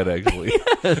think you're right, actually.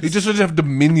 Yes. He just doesn't have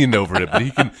dominion over it, but he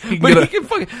can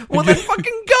fucking then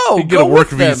fucking go. He can get go a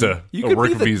work with them. visa. You a could work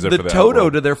be visa the for that. Toto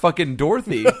Outworld. to their fucking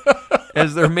Dorothy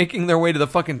as they're making their way to the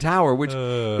fucking tower, which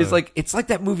is like it's like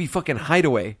that movie fucking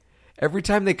Hideaway. Every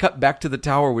time they cut back to the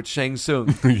tower with Shang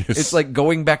Tsung, yes. It's like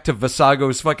going back to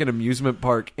Visago's fucking amusement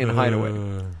park in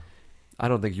Hideaway. I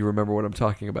don't think you remember what I'm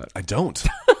talking about. I don't.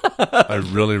 I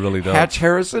really, really don't. Hatch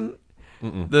Harrison,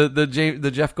 the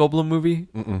Jeff Goldblum movie,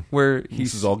 where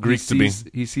this is all Greek to me.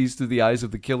 He sees through the eyes of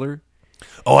the killer.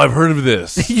 Oh, I've heard of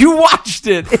this. You watched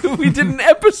it. We did an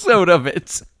episode of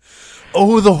it.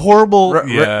 Oh, the horrible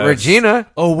Regina.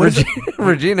 Oh, what is it?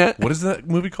 Regina. What is that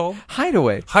movie called?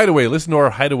 Hideaway. Hideaway. Listen to our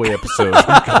Hideaway episode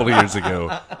from a couple of years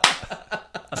ago.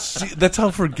 See, that's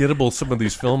how forgettable some of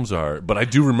these films are. But I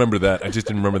do remember that. I just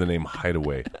didn't remember the name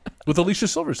Hideaway. With Alicia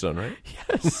Silverstone, right?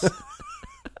 Yes.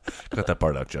 Cut that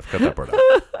part out, Jeff. Cut that part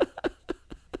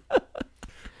out.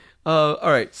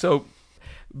 All right. So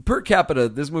per capita,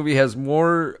 this movie has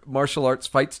more martial arts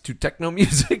fights to techno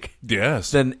music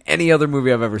Yes. than any other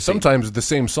movie I've ever seen. Sometimes the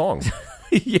same song.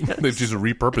 Yes. They've just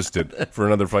repurposed it for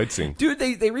another fight scene. Dude,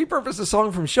 they repurposed a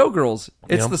song from Showgirls.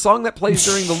 It's Yeah. the song that plays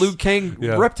during the Liu Kang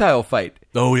Yeah. reptile fight.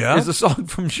 Oh, yeah? Is a song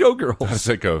from How's Showgirls.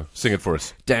 that go? Sing it for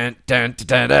us. Dun, dun,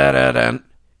 dun, dun, dun, dun.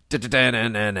 Dun, dun,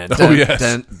 dun, dun, dun, Oh, yes.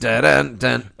 dun, dun, dun,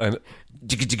 dun. I know,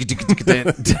 Jigga, jigga, jigga,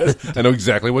 jigga, dun. I know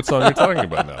exactly what song you're talking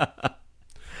about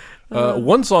now.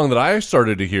 One song that I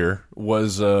started to hear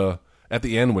was at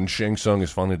the end when Shang Tsung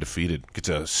is finally defeated, gets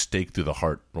a stake through the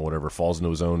heart or whatever, falls into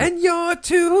his own And you're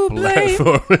to blame.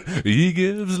 platform. He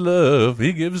gives love.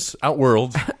 He gives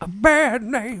Outworld. A bad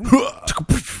name.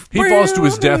 He falls to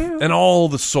his death, and all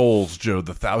the souls, Joe,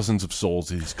 the thousands of souls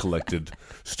he's collected,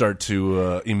 start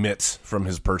to emit from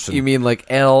his person. You mean like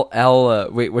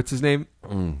wait, what's his name?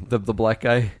 The black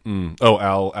guy? Oh,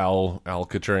 Al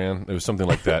Catran. It was something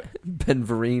like that. Ben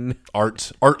Vereen.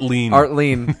 Art Lean. Art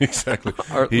Lean. Exactly.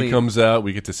 Art He Lean. comes out.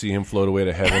 We get to see him float away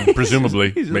to heaven,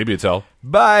 presumably. Maybe it's hell.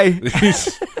 Bye.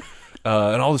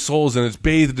 And all the souls, and it's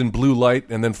bathed in blue light.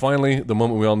 And then finally, the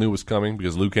moment we all knew was coming,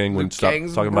 because Liu Kang wouldn't stop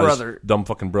Kang's talking about brother. his dumb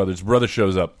fucking brother. His brother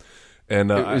shows up. And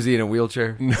Was he in a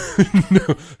wheelchair? no,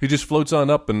 he just floats on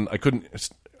up, and I couldn't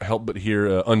help but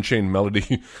hear Unchained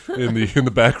Melody in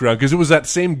the background, because it was that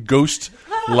same ghost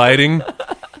lighting.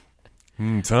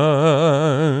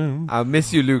 Time. I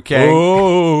miss you, Liu Kang.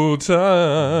 Oh,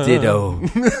 time. Ditto.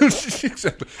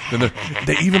 Exactly. And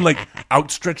they even like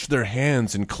outstretch their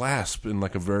hands and clasp in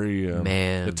like a very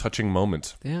Man. a touching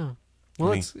moment. Yeah.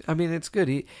 Well, it's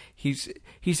good.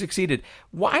 He succeeded.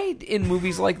 Why in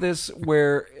movies like this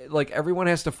where like everyone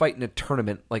has to fight in a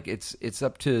tournament, like it's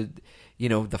up to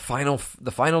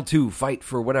the final two fight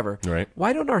for whatever. Right.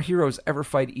 Why don't our heroes ever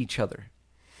fight each other?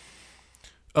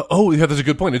 Oh, yeah, that's a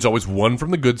good point. It's always one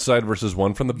from the good side versus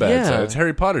one from the bad Yeah. side. It's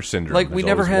Harry Potter syndrome. Like, we There's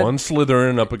never always had- one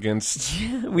Slytherin up against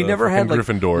We never had like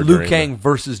Gryffindor Liu during Kang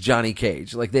versus Johnny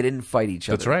Cage. Like they didn't fight each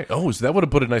other. That's right. Oh, so that would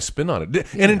have put a nice spin on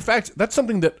it. And in fact, that's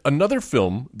something that another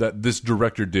film that this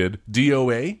director did,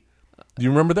 DOA. Do you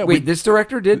remember that? Wait, this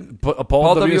director did?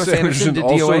 Paul W.S. Anderson did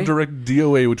also DOA? directed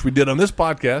DOA, which we did on this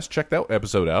podcast. Check that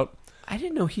episode out. I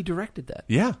didn't know he directed that.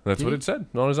 Yeah, that's Did what he? it said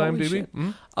on his Holy IMDb.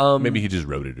 shit. Maybe he just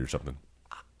wrote it or something.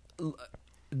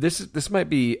 This might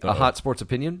be a hot sports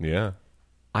opinion. Yeah.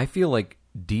 I feel like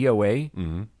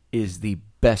DOA is the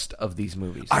best of these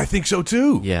movies. I think so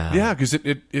too. Yeah. Yeah, because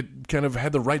it kind of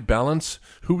had the right balance.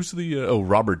 Who's the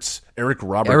Eric Eric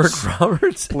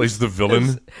Roberts plays the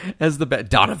villain. as the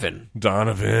Donovan.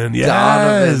 Donovan. Yes.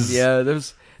 Donovan. Yeah,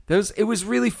 there's it was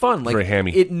really fun. Like Very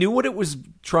hammy. it knew what it was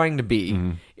trying to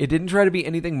be. It didn't try to be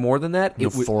anything more than that. The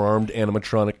four-armed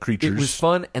animatronic creatures. It was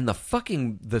fun, and the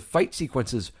fight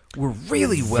sequences were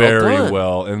really well Very done.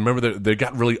 well. And remember, they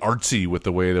got really artsy with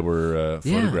the way they were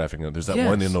photographing it. There's that Yes.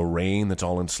 one in the rain that's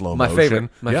all in slow My motion. favorite.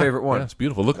 My favorite one. Yeah, it's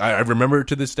beautiful. Look, I remember it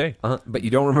to this day. But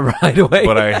you don't remember Hideaway.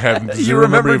 But I have you zero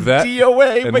remember memory of that.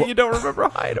 DOA, And but what- you don't remember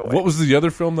Hideaway. What was the other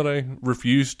film that I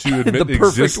refused to admit The Perfect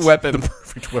exists? Weapon. The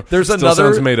Perfect Weapon. There's Still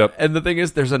another sounds made up. And the thing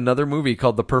is, there's another movie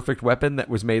called The Perfect Weapon that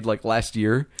was made like last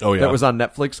year. Oh, yeah. That was on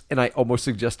Netflix, and I almost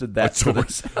suggested that for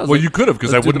this. I was Well, like, you could have,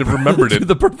 because I let's do wouldn't have remembered let's do it.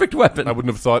 The Perfect Weapon. I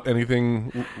wouldn't have thought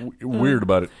anything weird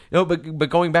about it. No, but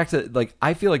going back to like,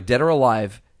 I feel like Dead or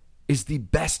Alive is the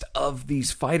best of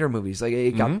these fighter movies. Like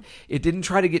it didn't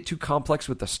try to get too complex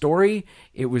with the story.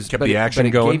 It was Kept but the it- action but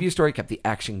it going. gave you a story, kept the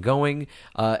action going,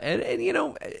 and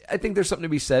I think there's something to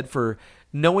be said for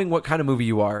knowing what kind of movie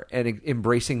you are and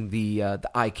embracing the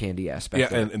eye candy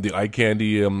aspect. Yeah, of it. and the eye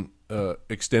candy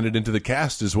extended into the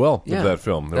cast as well Yeah, of that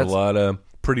film. There were a that's- lot of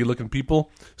pretty-looking people,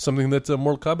 something that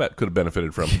Mortal Kombat could have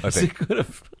benefited from, I Yes, think. it could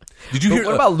have. Did you But hear...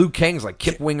 what about Liu Kang's like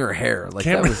Kip Winger hair? Like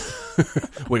Cameron-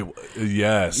 that was Wait,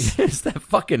 yes. it's that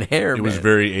fucking hair. It was man.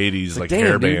 very 80s, like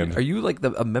Damn, dude, hairband. are you like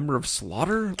a member of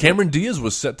Slaughter? Cameron Diaz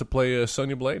was set to play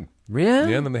Sonya Blade. Yeah?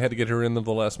 Yeah, and then they had to get her in at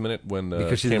the last minute when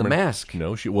Because she's in the Cameron, Mask.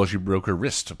 No, she broke her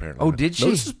wrist apparently. Oh, did she?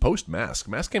 No, this is post Mask.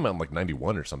 Mask came out in like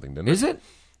 91 or something, didn't it? Is it?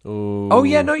 Oh, Oh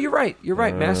yeah, no, you're right. You're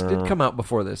right. Mask did come out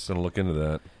before this. Gonna look into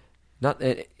that. Not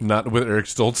Not with Eric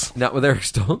Stoltz. not with Eric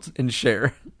Stoltz and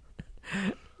Cher.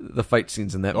 The fight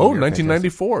scenes in that Oh, movie are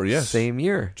 1994. fantastic. Yes, Same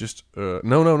year. Just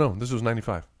no. This was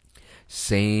 95.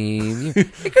 Same year.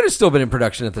 It could have still been in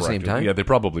production at the same time. Yeah, they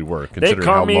probably were. They Considering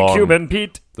call how me long Cuban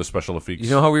Pete. the special effects. You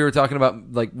know how we were talking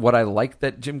about like what I like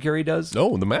that Jim Carrey does?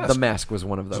 Oh, The Mask. The Mask was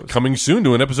one of those. Coming soon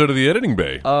to an episode of the Editing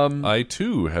Bay. I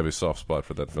too have a soft spot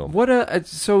for that film. What a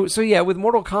so yeah, with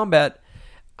Mortal Kombat,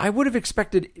 I would have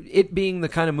expected it being the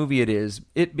kind of movie it is,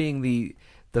 it being the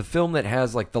the film that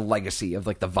has like the legacy of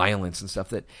like the violence and stuff,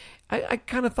 that I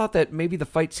kind of thought that maybe the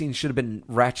fight scene should have been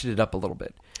ratcheted up a little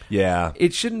bit. Yeah.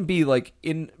 It shouldn't be like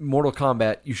in Mortal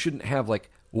Kombat, you shouldn't have like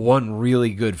one really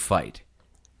good fight.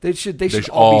 They should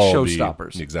all be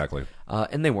showstoppers. Exactly.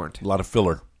 And they weren't. A lot of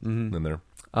filler in there.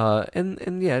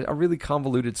 And yeah, a really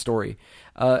convoluted story.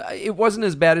 It wasn't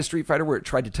as bad as Street Fighter, where it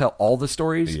tried to tell all the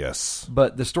stories. Yes.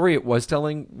 But the story it was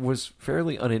telling was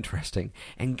fairly uninteresting.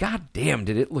 And goddamn,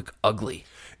 did it look ugly.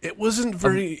 It wasn't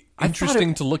very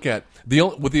interesting to look at.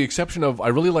 With the exception of, I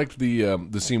really liked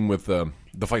the scene with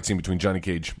the fight scene between Johnny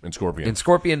Cage and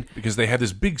Scorpion. Because they had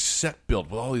this big set built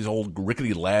with all these old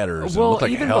rickety ladders. Well, and it looked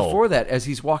like even hell. before that, as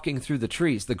he's walking through the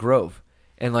trees, the grove,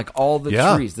 and like all the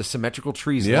trees, the symmetrical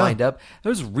trees lined up, that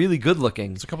was really good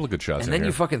looking. There's a couple of good shots. And then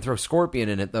you fucking throw Scorpion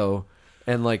in it though,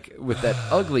 and like with that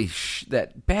ugly,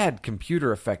 that bad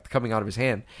computer effect coming out of his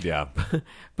hand. Yeah.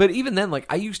 But even then, like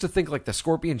I used to think like the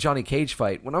Scorpion Johnny Cage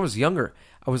fight when I was younger.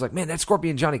 I was like, man, that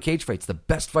Scorpion Johnny Cage fight's the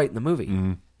best fight in the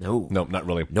movie. No, not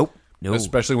really. Nope. No.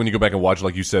 Especially when you go back and watch,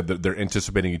 like you said, that they're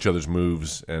anticipating each other's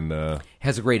moves, and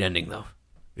has a great ending though.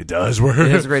 It does work. It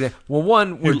has a great. Well,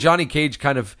 one where Johnny Cage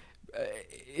kind of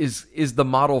is the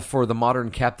model for the modern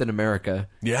Captain America.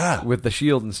 Yeah, with the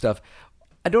shield and stuff.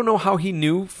 I don't know how he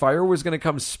knew fire was going to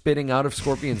come spitting out of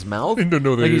Scorpion's mouth. I don't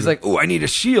know that like he's either. like, "Oh, I need a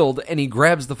shield," and he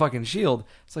grabs the fucking shield.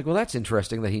 It's like, well, that's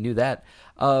interesting that he knew that.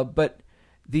 But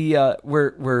the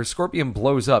where Scorpion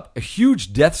blows up, a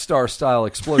huge Death Star style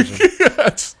explosion.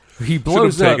 Yes. He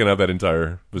blows Should have up. taken out that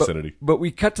entire vicinity. But we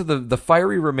cut to the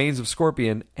fiery remains of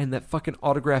Scorpion, and that fucking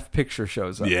autographed picture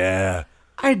shows up. Yeah.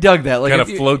 I dug that. Like Kind of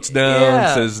floats down,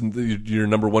 yeah. says your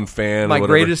number one fan. My or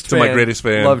whatever. greatest fan. My greatest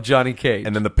fan. Love Johnny Cage.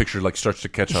 And then the picture like starts to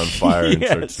catch on fire and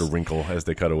Yes. starts to wrinkle as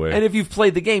they cut away. And if you've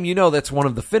played the game, you know that's one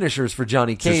of the finishers for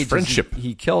Johnny Cage. his friendship.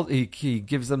 He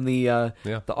gives them the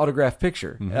autographed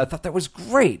picture. I thought that was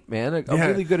great, man. A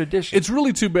really good addition. It's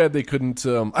really too bad they couldn't.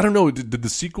 I don't know. Did the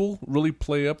sequel really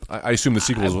play up? I assume the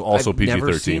sequel was also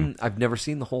PG-13. I've never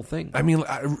seen the whole thing. I mean,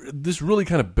 this really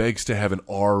kind of begs to have an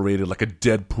R-rated, like a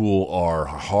Deadpool R,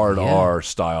 hard R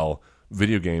style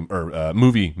video game or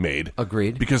movie made.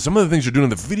 Agreed. Because some of the things you're doing in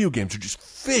the video games are just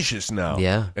vicious now.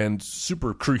 Yeah. And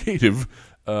super creative.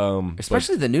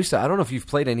 Especially the new stuff. I don't know if you've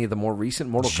played any of the more recent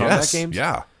Mortal Kombat games.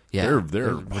 Yeah. Yeah,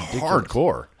 They're ridiculous.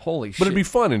 hardcore. Holy shit. But it'd be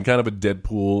fun and kind of a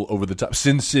Deadpool over the top,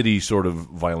 Sin City sort of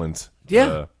violent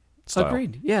style.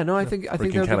 Agreed. Yeah, no, I think Where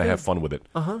you can kind of have fun with it,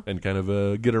 Uh-huh. and kind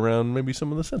of get around maybe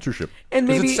some of the censorship, and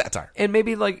 'Cause maybe it's satire. and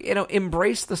maybe like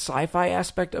embrace the sci-fi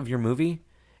aspect of your movie,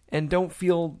 and don't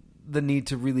feel the need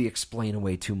to really explain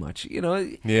away too much.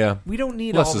 Yeah, we don't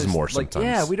need less all is this, more like, sometimes.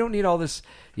 Yeah, we don't need all this.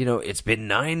 It's been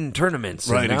 9 tournaments,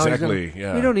 and Right? now he's Exactly. gonna-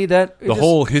 Yeah, we don't need that. The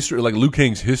whole history, like Liu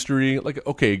Kang's history, like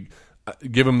okay.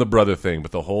 Give him the brother thing, but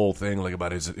the whole thing, like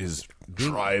about his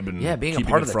tribe and being a keeping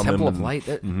part it of the from Temple him of and-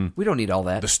 Light. We don't need all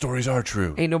that. The stories are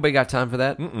true. Ain't nobody got time for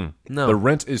that. No, The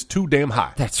rent is too damn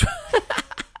high. that's right.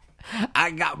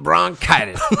 I got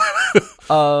bronchitis.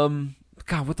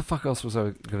 God, what the fuck else was I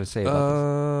going to say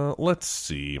about this? Let's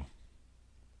see.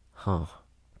 Huh.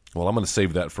 Well, I'm going to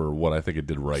save that for what I think it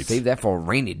did right. Save that for a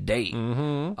rainy day.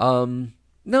 No,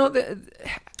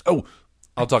 Oh,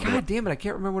 I'll talk God about. damn it! I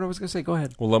can't remember what I was going to say. Go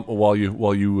ahead. Well, while you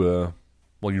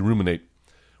ruminate,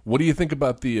 what do you think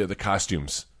about the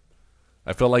costumes?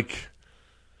 I felt like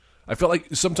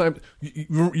sometimes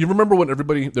you remember when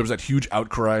there was that huge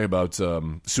outcry about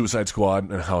Suicide Squad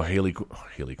and how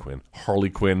Harley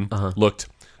Quinn looked,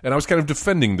 and I was kind of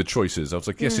defending the choices. I was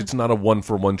like, yes, it's not a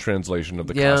 1-for-1 translation of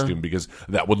the costume because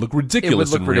that would look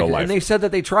ridiculous in real life. And they said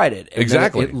that they tried it. And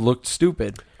Exactly. it looked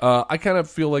stupid. I kind of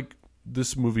feel like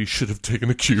this movie should have taken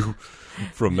a cue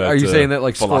from that. Are you saying that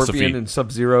like philosophy. Scorpion and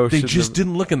Sub-Zero? They should just have...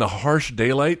 didn't look in the harsh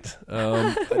daylight.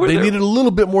 They needed a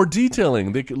little bit more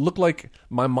detailing. They could look like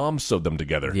my mom sewed them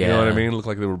together. You know what I mean? Look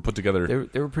like they were put together.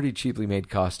 They were pretty cheaply made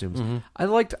costumes. I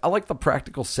liked the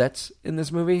practical sets in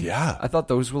this movie. Yeah. I thought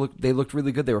they looked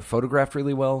really good. They were photographed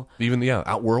really well. Even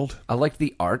Outworld. I liked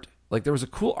the art. Like, there was a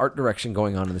cool art direction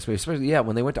going on in this movie, especially,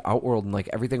 when they went to Outworld and, like,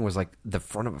 everything was, like, the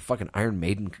front of a fucking Iron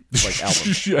Maiden, like,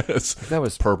 album. Yes. That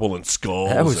was... Purple and skulls.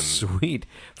 That was sweet.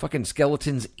 Fucking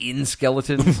skeletons in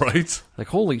skeletons. Right? Like,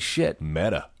 holy shit.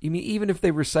 Meta. You mean, even if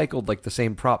they recycled, like, the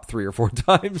same prop 3 or 4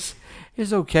 times,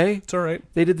 it's okay. It's all right.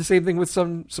 They did the same thing with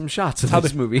some shots in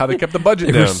this movie. How they kept the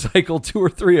budget they down. recycled 2 or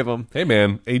 3 of them. Hey,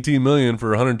 man, $18 million for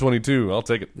 122. I'll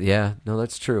take it. Yeah, no,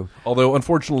 that's true. Although,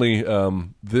 unfortunately,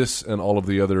 this and all of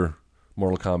the other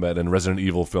Mortal Kombat and Resident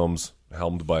Evil films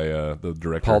helmed by the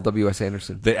director Paul W.S.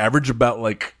 Anderson. they average about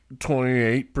like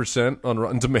 28% on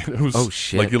Rotten Tomatoes. Oh,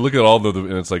 shit. Like, you look at all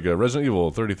and it's like Resident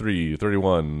Evil, 33,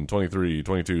 31, 23,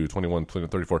 22, 21,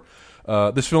 34.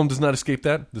 This film does not escape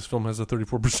that. This film has a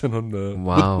 34% on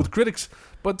Wow. with critics,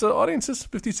 but audiences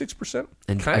 56%.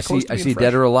 And Kinda I close see, to I being see fresh.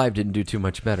 Dead or Alive didn't do too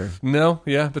much better. No,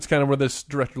 yeah, that's kind of where this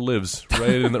director lives, right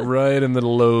in the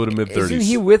low to mid 30s. Isn't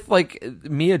he with like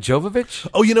Mia Jovovich?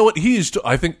 Oh, you know what? He is.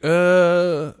 I think.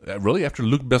 Really, after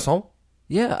Luc Besson,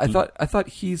 Yeah, I thought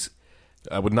he's.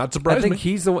 that would not surprise I think me.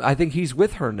 he's the. I think he's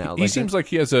with her now. He seems like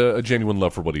he has a genuine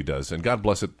love for what he does, and God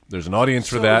bless it. There's an audience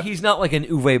for so that. he's not like an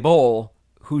Uwe Boll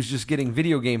who's just getting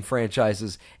video game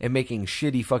franchises and making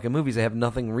shitty fucking movies that have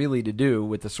nothing really to do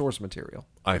with the source material.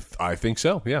 I think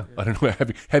so. Yeah, I don't know.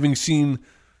 Having seen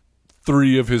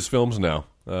 3 of his films now,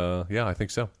 yeah, I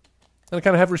think so, and I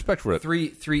kind of have respect for it.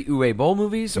 Three Uwe Boll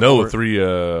movies? No, or-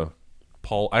 3.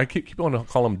 Paul. I keep on to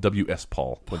call him W.S.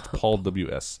 Paul. But it's Paul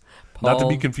W.S. Not to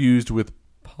be confused with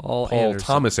Paul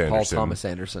Thomas Anderson. Paul Thomas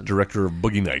Anderson. Director of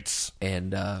Boogie Nights.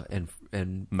 And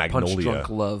Magnolia. Punch Drunk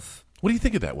Love. What do you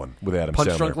think of that one with Adam Punch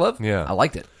Sandler? Drunk Love? Yeah. I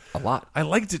liked it a lot. I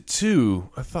liked it too.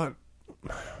 I thought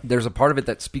There's a part of it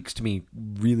that speaks to me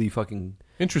really fucking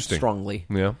interesting. strongly.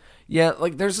 Yeah. Yeah,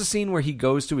 like there's a scene where he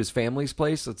goes to his family's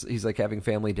place. He's like having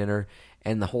family dinner,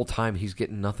 and the whole time he's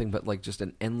getting nothing but like just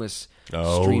an endless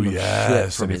stream of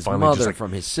shit from and he his finally mother, just, like,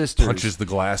 from his sisters. punches the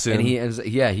glass in. And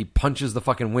he punches the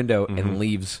fucking window and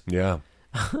leaves. Yeah.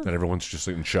 And everyone's just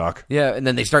in shock. Yeah, and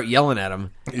then they start yelling at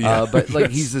him. Yeah. But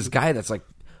like he's this guy that's like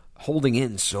holding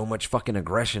in so much fucking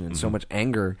aggression and so Mm-hmm. much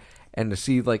anger, and to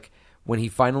see like when he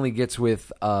finally gets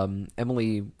with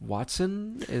Emily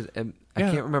Watson, I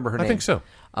Yeah, can't remember her name. I think so.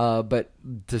 But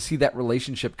to see that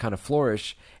relationship kind of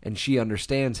flourish, and she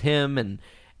understands him, and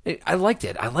I liked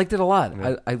it. I liked it a lot.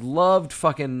 Yeah. I loved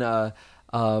fucking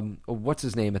what's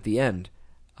his name at the end?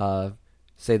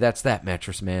 Say that's that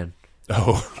mattress man.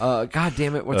 Oh. God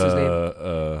damn it! What's his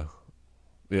name?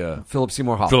 Yeah. Philip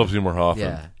Seymour Hoffman. Philip Seymour Hoffman.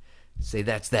 Yeah. Say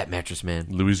that's that mattress man.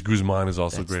 Luis Guzman is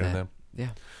also That's great in that. that. Yeah.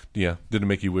 Yeah. Didn't it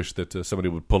make you wish that somebody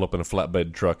would pull up in a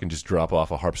flatbed truck and just drop off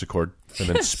a harpsichord and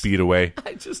then Yes. speed away?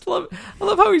 I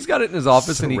love how he's got it in his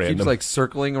office So and he random. keeps like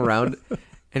circling around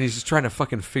and he's just trying to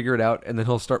fucking figure it out, and then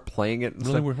he'll start playing it and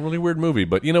stuff. Really weird movie,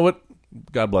 but you know what?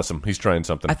 God bless him. He's trying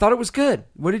something. I thought it was good.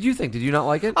 What did you think? Did you not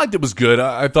like it? I thought it was good.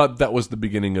 I thought that was the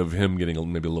beginning of him getting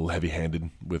maybe a little heavy-handed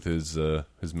with his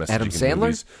messaging. Adam in Sandler?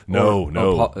 movies. No, Or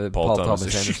no. Paul Thomas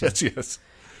Anderson. yes, yes.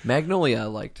 Magnolia I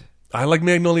liked. I like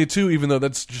Magnolia too, even though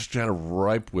that's just kind of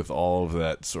ripe with all of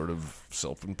that sort of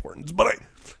self-importance. But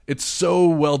it's so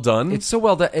well done. It's so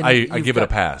well done. And I you've give it a got-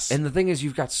 pass. And the thing is,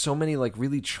 you've got so many like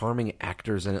really charming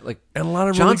actors in it, like And a lot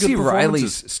of John really good C. Reilly's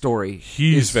performances. story.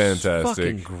 He's is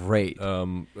fantastic. fucking great.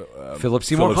 Philip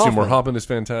Seymour Hoffman. is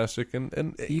fantastic,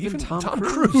 and Even Tom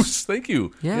Cruise. Cruise. Thank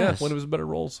you. Yes. Yeah, one of his better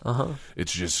roles.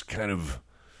 It's just kind of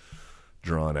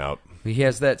drawn out. He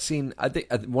has that scene. I think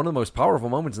one of the most powerful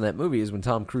moments in that movie is when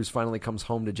Tom Cruise finally comes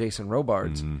home to Jason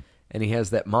Robards, and he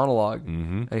has that monologue,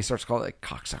 and he starts calling it like,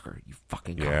 cocksucker, you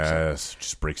fucking cocksucker. Yes,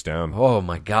 just breaks down. Oh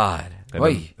my god!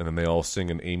 And then they all sing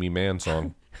an Amy Mann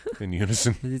song in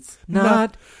unison. It's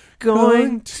not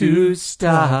going to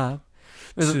stop.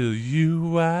 Till you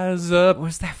wise up.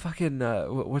 What's that fucking?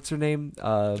 What's her name?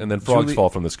 And then frogs Julie- fall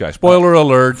from the sky. Spoiler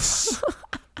alerts.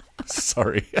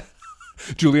 Sorry.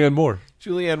 Julianne Moore.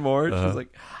 Julianne Moore. She's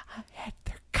like, I had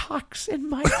their cocks in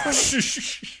my mouth.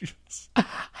 I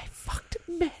fucked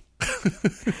men,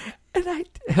 and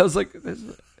I was like,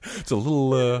 It's a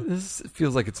little this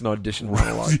feels like it's an audition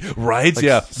monologue. right. Like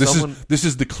yeah, someone- this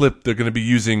is the clip they're going to be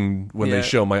using when Yeah. they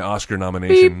show my Oscar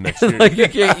nomination next year. Like you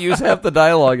can't use half the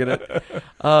dialogue in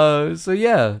it. So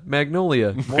yeah,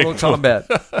 Magnolia, Mortal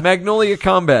Kombat, Magnolia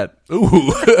Combat.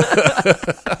 Ooh.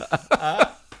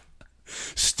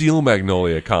 Steel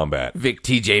Magnolia Combat. Vic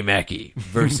T.J. Mackey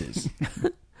versus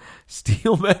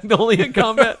Steel Magnolia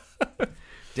Combat.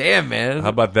 Damn, man. How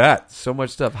about that? So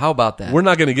much stuff. How about that? We're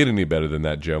not going to get any better than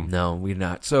that, Joe. No, we're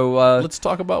not. So Let's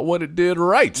talk about what it did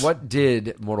right. what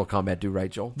did Mortal Kombat do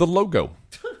right, Joel? The logo.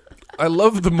 I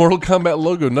love the Mortal Kombat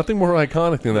logo. Nothing more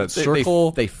iconic than that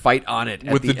circle They fight on it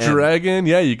at with the end. dragon.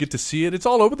 Yeah, you get to see it. It's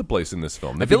all over the place in this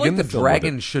film. They I feel like begin the film with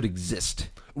dragon it. should exist.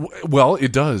 Well,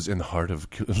 it does in the heart of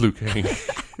Liu Kang.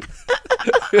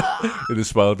 In the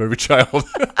smile of every child.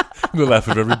 In the laugh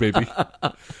of every baby.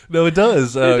 No, it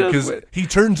does. Because he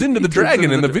turns into the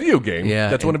dragon in the video game. Yeah,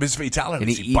 That's and- one of his fatalities. and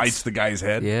he He eats- bites the guy's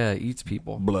head. Yeah, eats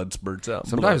people. Blood spurts out.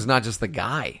 Sometimes Blood. not just the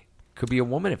guy. Could be a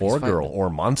woman if he's Or a fighting. girl. Or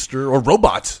monster. Or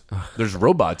robots. There's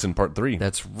robots in part 3.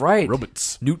 That's right.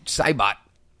 Robots. Newt Saibot.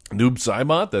 Noob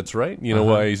Saibot, that's right. You know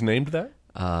why he's named that?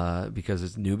 Because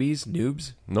it's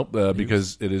noobs. Nope,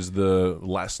 because it is the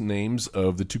last names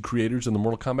of the two creators in the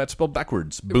Mortal Kombat spelled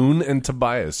backwards. Boone and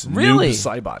Tobias. Really?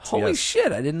 Noob Saibot. Holy yes.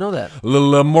 shit! I didn't know that. A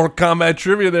little Mortal Kombat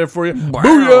trivia there for you.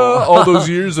 Booyah! All those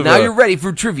years of Now you're ready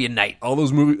for trivia night. all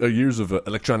those years of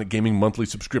electronic gaming monthly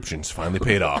subscriptions finally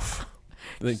paid off.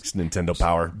 Thanks, Nintendo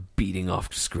Power. Beating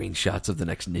off screenshots of the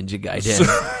next Ninja Gaiden.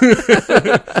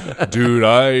 Dude,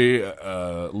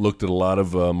 I looked at a lot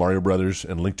of Mario Brothers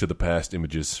and Link to the Past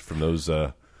images from those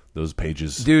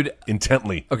pages. Dude.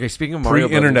 Intently. Okay, speaking of Mario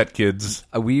Pre-internet kids.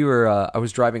 we were. I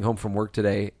was driving home from work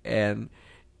today, and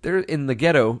there in the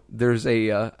ghetto, there's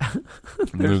a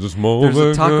there's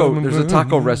a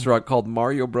taco restaurant called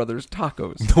Mario Brothers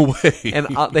Tacos. No way. And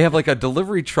they have like a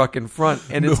delivery truck in front,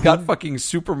 and it's got fucking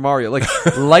Super Mario, like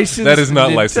licensed. That is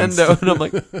not Nintendo. licensed. And I'm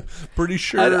like, Pretty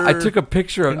sure. I took a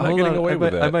picture of. You're not Hold getting on, away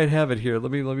with that. I might have it here.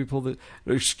 Let me pull this.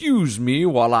 Excuse me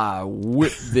while I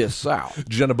whip this out.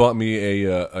 Jenna bought me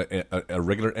a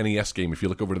regular NES game. If you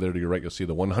look over there to your right, you'll see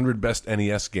the 100 best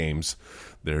NES games.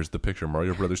 There's the picture,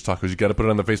 Mario Brothers Tacos. You got to put it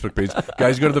on the Facebook page.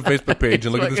 Guys, go to the Facebook page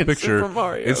and look at this fucking picture. Super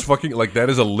Mario. It's fucking, like,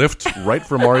 that is a lift right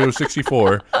for Mario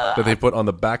 64 that they put on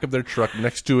the back of their truck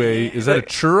next to is that a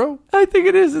churro? I think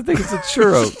it is. I think it's a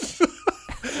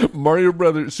churro. Mario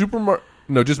Brothers, just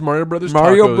Mario Brothers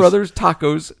Mario Tacos. Brothers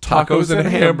Tacos and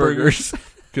hamburgers.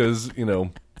 Because,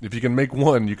 if you can make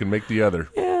one, you can make the other.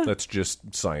 Yeah. That's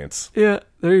just science. Yeah,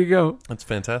 there you go. That's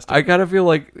fantastic. I gotta feel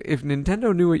like if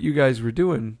Nintendo knew what you guys were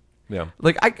doing, yeah.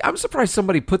 like I'm surprised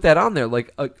somebody put that on there.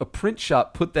 Like a print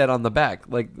shop put that on the back,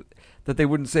 like that they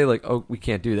wouldn't say like, oh, we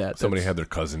can't do that. Somebody had their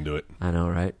cousin do it. I know,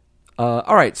 right?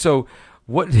 All right, so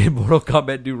what did Mortal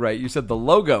Kombat do right? You said the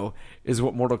logo is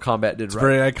what Mortal Kombat did right.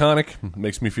 Very iconic.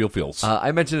 Makes me feel feels.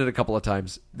 I mentioned it a couple of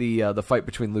times. The fight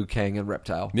between Liu Kang and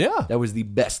Reptile. Yeah. That was the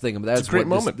best thing. That's a great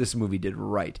what moment. This movie did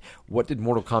right. What did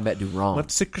Mortal Kombat do wrong?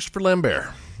 Let's say Christopher Lambert.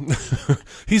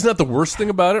 He's not the worst thing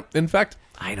about it. In fact,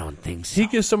 I don't think so. he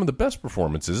gives some of the best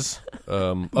performances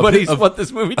But he's what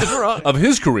this movie did wrong. of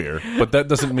his career, but that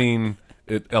doesn't mean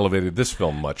it elevated this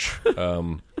film much.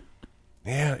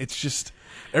 Yeah, it's just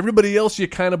everybody else you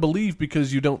kind of believe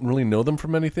because you don't really know them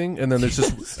from anything, and then there's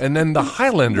this, and then the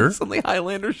Highlander Suddenly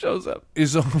Highlander shows up.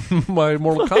 is on my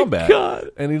Mortal Kombat, God.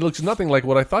 and he looks nothing like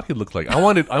what I thought he looked like. I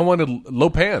wanted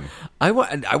Lopan. I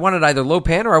wanted either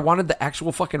Lopan or I wanted the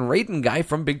actual fucking Raiden guy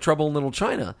from Big Trouble in Little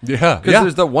China. Yeah, Because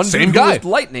there's the one same dude guy. who used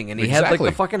lightning, and he had like Exactly.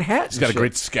 the fucking hat. He's got a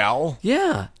great scowl.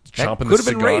 Yeah, that Chomping could the have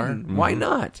been cigar. Raiden. Why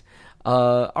not?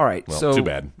 All right, Well, so too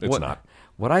bad. It's not.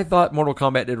 What I thought Mortal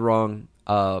Kombat did wrong.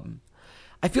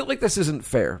 I feel like this isn't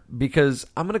fair because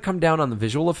I'm going to come down on the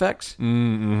visual effects.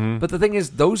 Mm-hmm. But the thing is,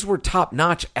 those were top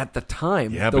notch at the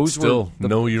time. Yeah, those but still, were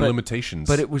know your limitations.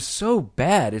 But it was so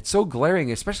bad. It's so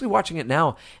glaring, especially watching it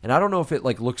now. And I don't know if it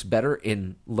like looks better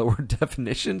in lower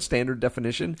definition, standard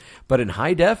definition, but in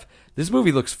high def, this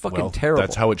movie looks fucking terrible.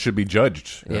 That's how it should be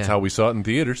judged. That's Yeah. how we saw it in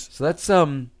theaters. So that's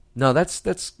no,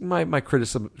 that's my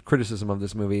criticism of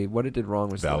this movie. What it did wrong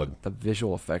was Valid. the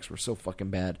visual effects were so fucking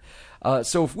bad.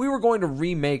 So if we were going to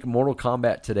remake Mortal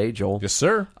Kombat today, Joel, Yes,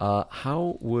 sir.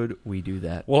 how would we do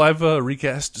that? Well, I've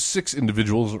recast 6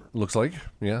 individuals, looks like.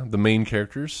 Yeah, the main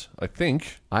characters, I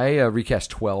think. I recast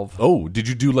 12. Oh, did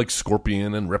you do like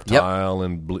Scorpion and Reptile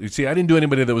and Blue? See, I didn't do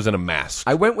anybody that was in a mask.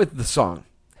 I went with the song.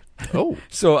 Oh.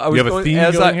 So I was You have a going, theme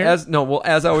as going I here?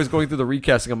 as I was going through the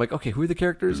recasting, I'm like, okay, who are the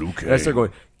characters? Liu And I started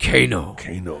going, Kano,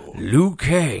 Kano. Liu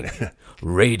Kang,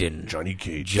 Raiden,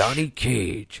 Johnny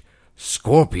Cage.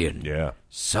 Scorpion, Yeah.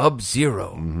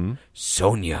 Sub-Zero,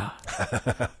 Sonya,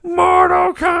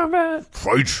 Mortal Kombat,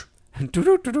 Fight.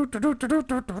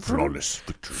 Flawless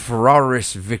victory.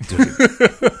 Flawless victory.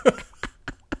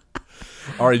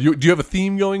 All right, do you have a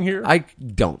theme going here? I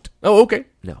don't. Oh, okay.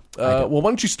 No. I don't. Well, why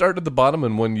don't you start at the bottom,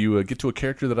 and when you get to a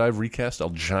character that I've recast,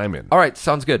 I'll chime in. All right,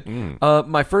 sounds good.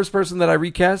 My first person that I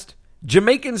recast,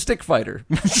 Jamaican Stick Fighter.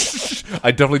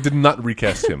 I definitely did not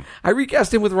recast him. I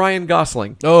recast him with Ryan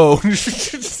Gosling. Oh.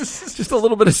 Just a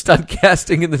little bit of stunt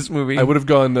casting in this movie. I would have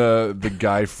gone the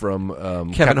guy from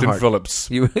Kevin Captain Hart. Phillips.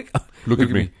 You Look at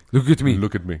me. Look at me.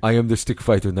 Look at me. I am the stick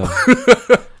fighter now.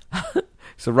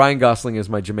 So Ryan Gosling is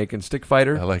my Jamaican stick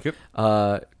fighter. I like it.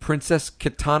 Princess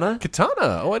Kitana.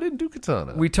 Katana. Oh, I didn't do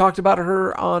Katana. We talked about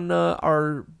her on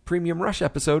our Premium Rush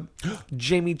episode.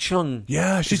 Jamie Chung.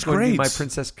 Yeah, she's is going to be great. my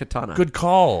Princess Katana. Good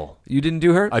call. You didn't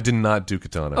do her? I did not do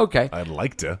Katana. Okay. I'd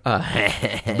like to.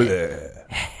 Bleh.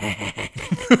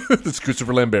 That's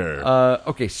Christopher Lambert.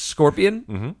 Okay, Scorpion.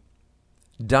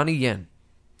 Mm-hmm. Donnie Yen.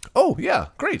 Oh, yeah.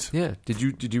 Great. Yeah. Did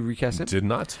you recast him? Did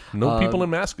not. No people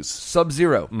in masks.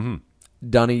 Sub-Zero. Mm-hmm.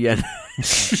 Donnie Yen.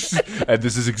 And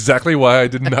this is exactly why I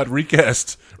did not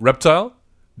recast Reptile,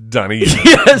 Donnie.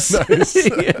 Yes.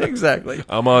 Yeah, exactly.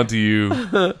 I'm on to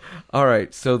you. All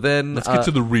right. So then Let's get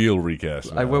to the real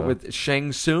recast. I went with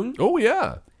Shang Tsung, Oh,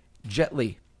 yeah. Jet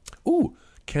Li. Ooh,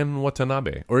 Ken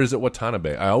Watanabe. Or is it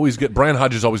Watanabe? I always get... Brian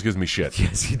Hodges always gives me shit.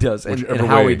 Yes, he does. And Whichever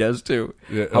Howie way. does, too.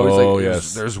 Yeah. Howie's Oh, like,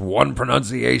 yes. There's one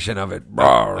pronunciation of it.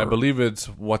 I believe it's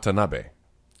Watanabe.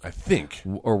 I think.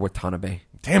 Or Watanabe.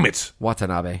 Damn it.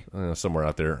 Watanabe. Somewhere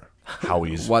out there.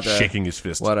 Howie's What, shaking his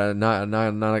fist. Not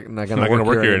gonna Not going to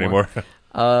work here anymore.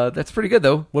 That's pretty good,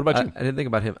 though. What about you? I didn't think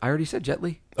about him. I already said Jet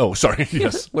Li. Oh, sorry.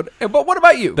 Yes. But what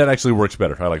about you? That actually works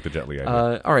better. I like the Jet Li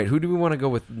idea. All right, who do we want to go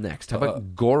with next? How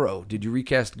about Goro? Did you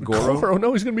recast Goro? Goro?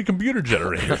 No, he's going to be computer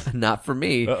generated. Not for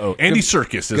me. Uh-oh. Andy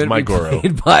Serkis is Gonna my be Goro.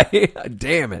 played by,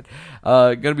 damn it.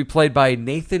 Going to be played by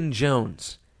Nathan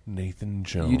Jones. Nathan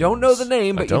Jones. You don't know the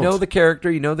name, I but you know don't. the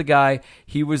character. You know the guy.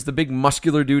 He was the big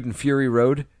muscular dude in Fury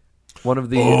Road. One of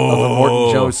the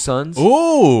Immortan Joe's sons.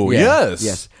 Oh, Yeah, yes.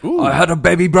 Yes. Ooh. I had a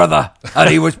baby brother, and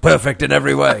he was perfect in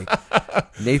every way.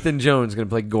 Nathan Jones going to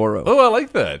play Goro. Oh, I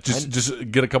like that.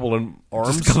 Just get a couple of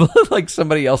arms. Like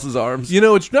somebody else's arms. You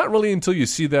know, it's not really until you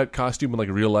see that costume in like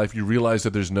real life you realize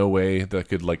that there's no way that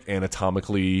could like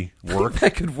anatomically work.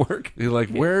 That could work. You're like,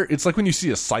 where? It's like when you see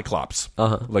a Cyclops.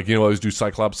 Like, you know, I always do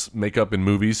Cyclops makeup in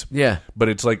movies. Yeah. But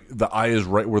it's like the eye is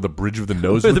right where the bridge of the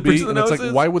nose Where would the bridge be. of the And it's nose like,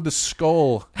 is? why would the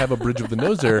skull have a bridge of the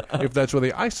nose there if that's where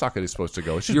the eye socket is supposed to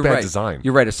go? It's just You're bad right. design.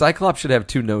 You're right. A Cyclops should have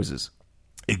two noses.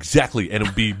 Exactly. And it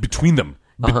would be between them.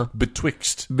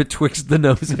 Betwixt, Betwixt the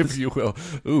noses. if you will.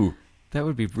 Ooh. That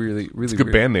would be really, really It's a good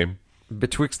weird. band name.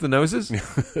 Betwixt the noses?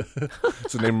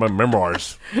 It's the name of my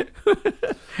memoirs.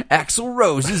 Axl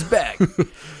Rose is back.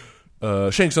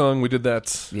 Shang Tsung, we did that.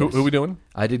 Yes. Who are we doing?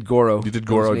 I did Goro. You did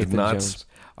That was Goro, I did Nathan not. Jones.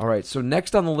 All right. So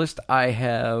next on the list, I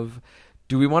have.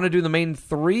 Do we want to do the main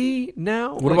three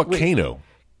now? What about Kano?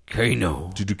 Kano.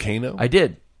 Did you do Kano? I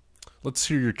did. Let's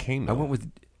hear your Kano. I went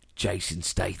with Jason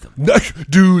Statham.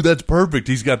 Dude, that's perfect.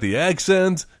 He's got the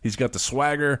accent. He's got the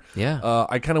swagger. Yeah.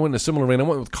 I kind of went in a similar vein. I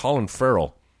went with Colin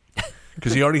Farrell.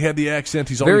 Because he already had the accent.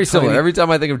 He's Very already similar. tiny. Every time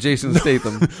I think of Jason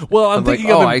Statham, Well, I'm like,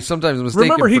 thinking of him. I sometimes mistake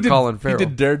Remember, him he for did, Colin Farrell. He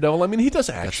did Daredevil. I mean, he does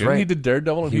action. right. He did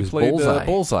Daredevil, and He he was played Bullseye.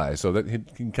 Bullseye. So that he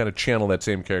can kind of channel that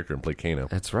same character and play Kano.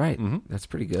 That's right. That's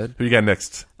pretty good. Who you got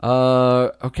next?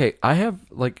 Okay, I have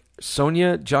like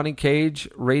Sonya, Johnny Cage,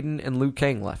 Raiden, and Liu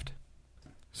Kang left.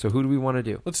 So who do we want to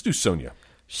do? Let's do Sonya.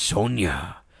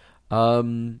 Sonya. All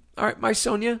right, my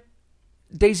Sonya,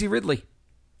 Daisy Ridley.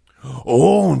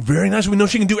 Oh, very nice. We know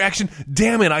she can do action.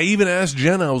 Damn it. I even asked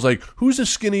Jenna. I was like, who's a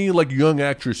skinny, like, young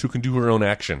actress who can do her own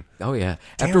action? Oh yeah.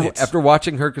 Damn it. After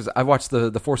watching her, because I watched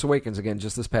the Force Awakens again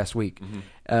just this past week,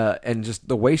 and just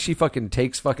the way she fucking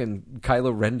takes fucking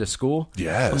Kylo Ren to school.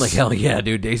 Yes. I'm like, hell yeah,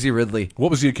 dude, Daisy Ridley.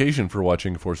 What was the occasion for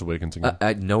watching Force Awakens again?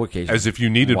 At no occasion. As if you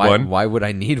needed why, one. Why would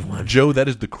I need one? Joe, that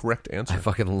is the correct answer. I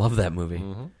fucking love that movie.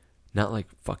 Not like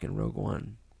fucking Rogue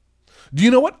One. Do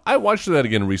you know what? I watched that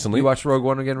again recently. You watched Rogue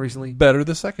One again recently? Better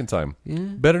the second time.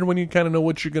 Better when you kind of know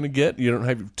what you're going to get. You don't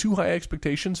have too high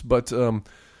expectations, but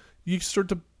you start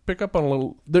to pick up on a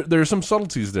little... There are some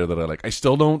subtleties there that I like. I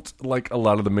still don't like a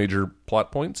lot of the major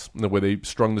plot points and the way they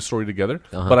strung the story together,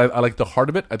 but I like the heart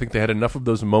of it. I think they had enough of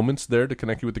those moments there to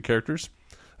connect you with the characters.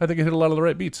 I think it hit a lot of the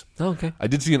right beats. Oh, okay. I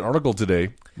did see an article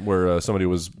today where somebody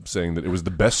was saying that it was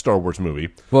the best Star Wars movie.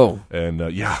 Whoa. And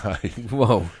I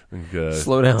Whoa. think,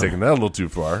 Slow down. taking that a little too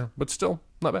far, but still,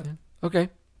 not bad. Okay.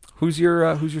 Who's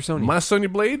your Sonya? My Sonya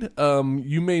Blade,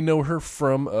 you may know her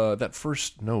from that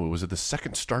first, no, was it the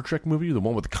second Star Trek movie, the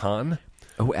one with Khan?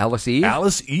 Oh, Alice Eve?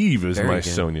 Alice Eve is Very my good.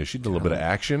 Sonya. She did a little bit of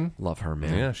action. Love her,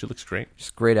 man. Yeah, she looks great. She's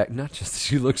great. Not just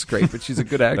she looks great, but she's a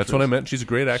good actress. That's what I meant. She's a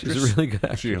great actress. She's a really good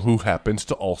actress. Who happens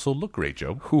to also look great,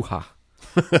 Joe. Hoo-ha.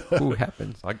 Who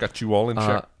happens? I got you all in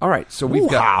check. All right, so we've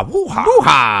got... Woo-ha.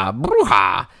 Woo-ha!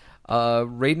 Woo-ha!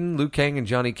 Raiden, Liu Kang, and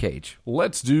Johnny Cage.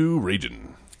 Let's do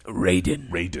Raiden.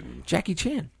 Raiden. Jackie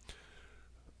Chan.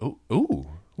 Oh,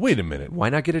 wait a minute. Why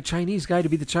not get a Chinese guy to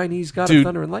be the Chinese god Dude, of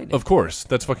thunder and lightning? of course.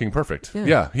 That's fucking perfect.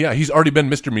 Yeah. Yeah. He's already been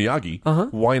Mr.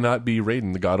 Miyagi. Why not be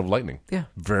Raiden, the god of lightning? Yeah.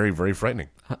 Very, very frightening.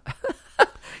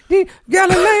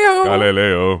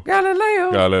 Galileo.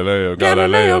 Galileo,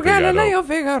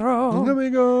 Figaro. Let me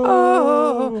go.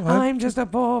 Oh, I'm just a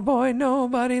poor boy.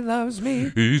 Nobody loves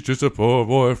me. He's just a poor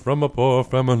boy from a poor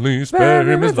family. Spare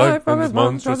him his life from his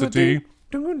monstrosity.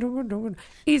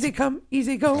 Easy come,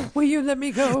 easy go. Will you let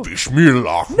me go?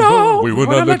 Bismillah. No, We will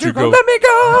not let you go. Let me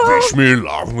go.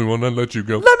 Bismillah. We will not let you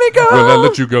go. Let me go. We'll not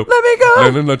let you go. Let me go.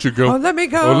 Let let you go. Oh, let me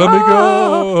go. Oh, let me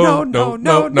go.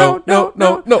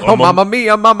 No. Oh, mamma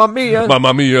mia, mamma mia.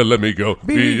 Mamma mia, let me go.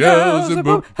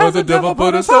 Beelzebub has the devil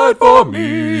put aside for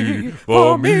me.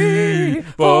 For me.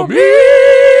 For me.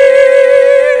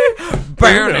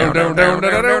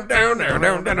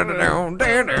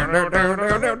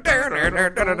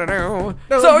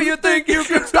 So you think you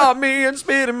can stop me and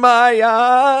spit in my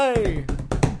eye?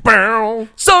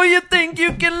 So you think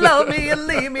you can love me and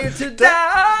leave me to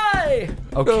die?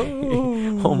 Okay.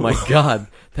 Oh my God,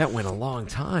 that went a long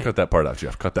time. Cut that part out,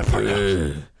 Jeff. Cut that part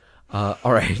out.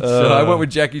 All right, so I went with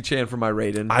Jackie Chan for my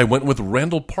rating. I went with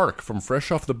Randall Park from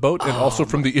Fresh Off the Boat and also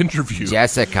from The Interview.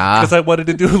 Jessica. Because I wanted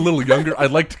to do a little younger. I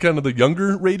liked kind of the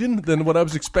younger Raiden than what I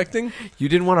was expecting. You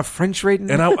didn't want a French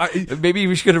Raiden? And I maybe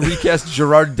we should have recast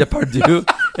Gerard Depardieu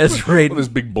as Raiden. with his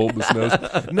big bulbous nose.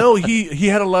 No, he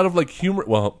had a lot of like humor.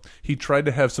 Well, he tried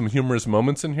to have some humorous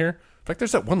moments in here. In fact,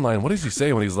 there's that one line. What does he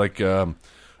say when he's like, oh,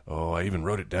 I even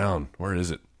wrote it down. Where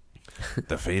is it?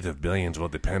 The fate of billions will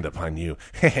depend upon you.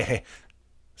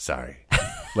 Sorry.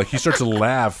 Like he starts to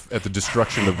laugh at the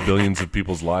destruction of billions of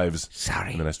people's lives.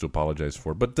 Sorry. And then has to apologize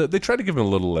for it. But they try to give him a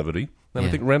little levity. And I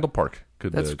think Randall Park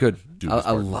could That's good. do this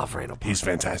I part. love Randall Park. He's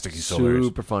fantastic. He's so hilarious.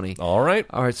 Super funny. All right.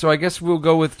 All right, so I guess we'll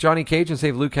go with Johnny Cage and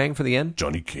save Liu Kang for the end.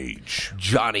 Johnny Cage.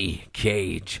 Johnny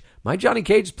Cage. My Johnny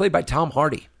Cage is played by Tom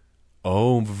Hardy.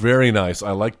 Oh, very nice.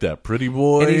 I like that. Pretty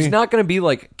boy. And he's not going to be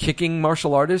like kicking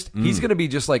martial artist. He's going to be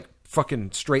just like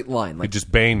fucking straight line. Like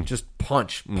just Bane. Just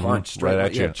punch. Straight Right line.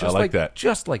 at you. Just I like that.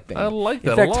 Just like Bane. I like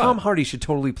that In fact, a lot. Tom Hardy should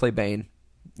totally play Bane.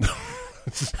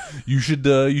 You should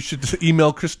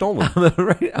email Chris Nolan. I'm gonna him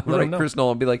write know. Chris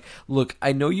Nolan and be like, look,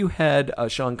 I know you had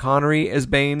Sean Connery as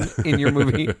Bane in your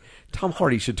movie. Tom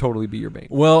Hardy should totally be your Bane.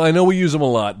 Well, I know we use him a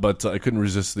lot, but I couldn't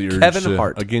resist the urge Kevin to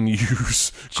Hart. again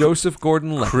use Joseph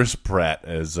Gordon-Levitt. Chris Pratt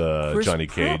as Johnny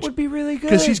Cage. Pratt would be really good.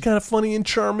 Because he's kind of funny and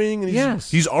charming, and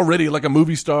he's already like a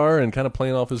movie star and kind of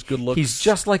playing off his good looks. He's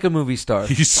just like a movie star.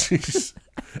 he's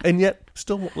and yet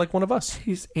still like one of us.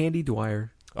 He's Andy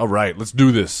Dwyer. All right, let's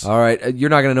do this. All right, you're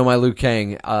not going to know my Liu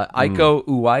Kang. Iko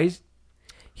Uwais,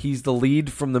 he's the lead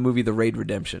from the movie The Raid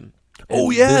Redemption. Oh,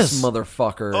 And yes. This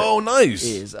motherfucker Oh, nice.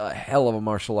 is a hell of a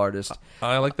martial artist.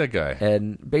 I like that guy.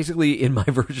 And basically, in my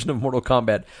version of Mortal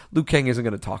Kombat, Liu Kang isn't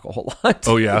going to talk a whole lot.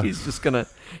 Oh, yeah? he's just gonna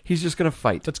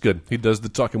fight. That's good. He does the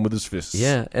talking with his fists.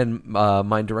 Yeah, and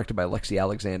mine directed by Lexi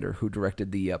Alexander, who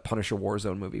directed the Punisher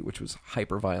Warzone movie, which was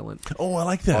hyper violent, Oh, I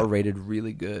like that. R-rated,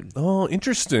 really good. Oh,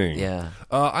 interesting. Yeah.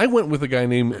 I went with a guy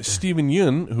named Steven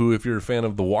Yeun, who, if you're a fan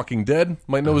of The Walking Dead,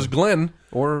 might know as Glenn.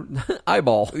 Or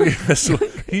Eyeball. So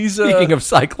he's Speaking of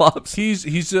Cyclops,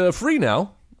 he's free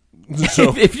now.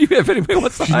 So if anybody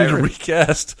wants to if you need hire to him.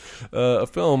 recast a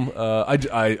film,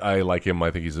 I like him.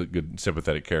 I think he's a good,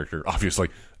 sympathetic character, obviously.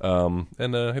 And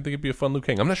I think it'd be a fun Liu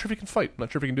Kang. I'm not sure if he can fight. I'm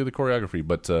not sure if he can do the choreography,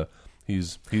 but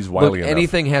he's wily Look, enough.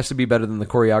 anything has to be better than the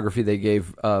choreography they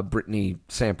gave Brittany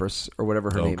Sampras or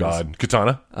whatever her name Oh God, is.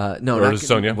 Katana. No, or not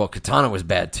Sonya. Well, Katana was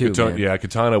bad too. Katana, man. yeah,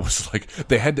 Katana was like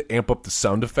they had to amp up the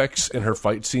sound effects in her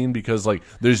fight scene because like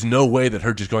there's no way that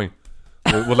her just going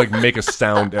would like make a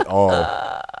sound at all.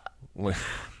 Like,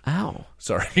 Ow!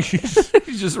 sorry, He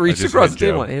just reached just across hit the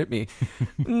table Joe. and hit me.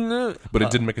 No. but it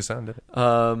didn't make a sound, did it?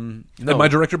 No. And my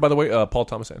director, by the way, Paul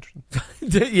Thomas Anderson.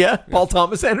 Yeah, Paul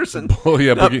Thomas Anderson. Oh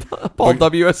yeah, Not Paul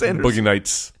W.S. Anderson. Boogie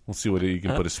Nights. We'll see what he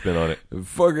can put a spin on it.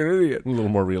 Fucking idiot. A little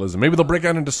more realism. Maybe they'll break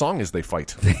out into song as they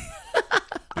fight. Be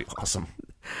awesome.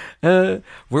 Where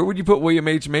would you put William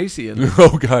H. Macy in?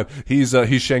 Oh God, he's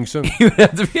Shang Tsung. You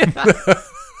have to be.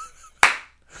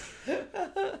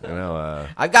 You know,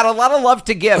 I've got a lot of love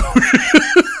to give.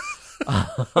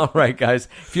 All right, guys.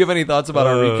 If you have any thoughts about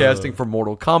our recasting for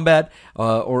Mortal Kombat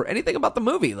or anything about the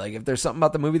movie, like if there's something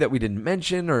about the movie that we didn't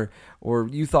mention or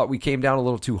you thought we came down a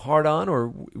little too hard on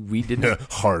or we didn't.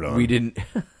 hard on. We didn't.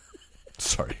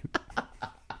 Sorry.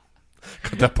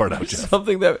 Cut that part out, Jeff.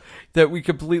 Something that we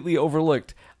completely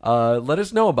overlooked. Let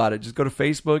us know about it. Just go to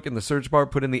Facebook in the search bar,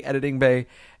 put in the editing bay,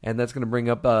 and that's going to bring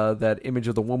up that image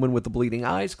of the woman with the bleeding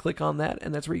eyes. Click on that,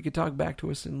 and that's where you can talk back to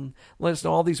us and let us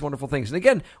know all these wonderful things. And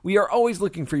again, we are always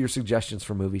looking for your suggestions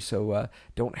for movies, so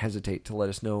don't hesitate to let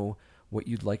us know what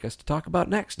you'd like us to talk about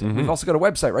next. And we've also got a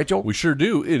website, right, Joel? We sure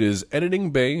do. It is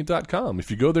editingbay.com.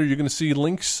 If you go there, you're going to see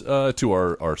links to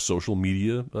our social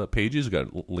media pages. We've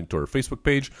got a link to our Facebook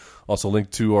page. Also a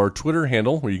link to our Twitter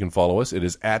handle where you can follow us. It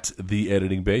is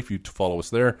 @TheEditingBay. If you follow us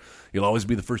there, you'll always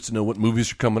be the first to know what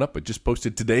movies are coming up. I just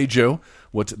posted today, Joe,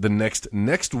 what the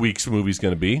next week's movie is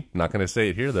going to be. Not going to say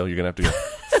it here, though. You're going to have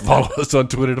to follow us on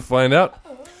Twitter to find out.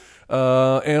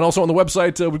 And also on the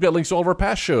website, we've got links to all of our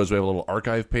past shows. We have a little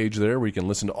archive page there where you can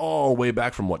listen to all the way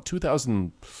back from,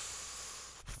 2004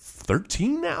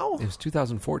 13 now? It was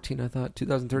 2014, I thought.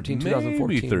 2013, Maybe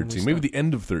 2014. 13. Maybe the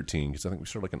end of 13, because I think we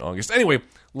started like in August. Anyway,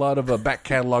 a lot of back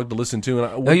catalog to listen to.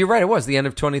 And No, you're right. It was the end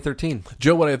of 2013.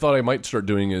 Joe, what I thought I might start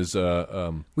doing is...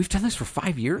 We've done this for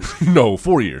 5 years? no,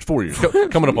 4 years. 4 years.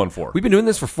 Coming up on 4. We've been doing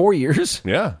this for 4 years?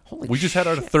 Yeah. Holy we just had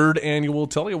our 3rd annual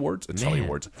Telly Awards. Telly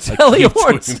Awards. Telly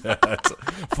Awards.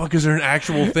 Fuck, is there an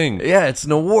actual thing? Yeah, it's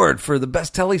an award for the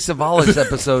best Telly Savalas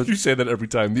episode. You say that every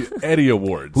time. The Eddie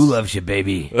Awards. Who loves you,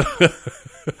 baby?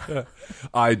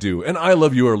 I do. And I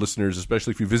love you, our listeners,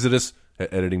 especially if you visit us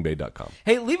at editingbay.com.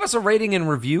 Hey, leave us a rating and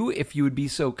review if you would be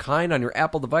so kind on your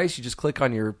Apple device. You just click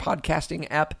on your podcasting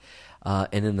app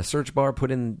and in the search bar,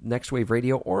 put in Next Wave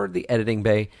Radio or the Editing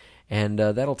Bay, and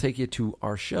that'll take you to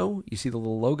our show. You see the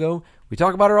little logo. We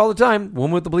talk about her all the time.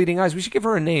 Woman with the bleeding eyes. We should give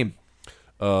her a name.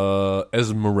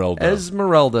 Esmeralda.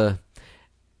 Esmeralda.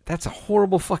 That's a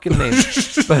horrible fucking name.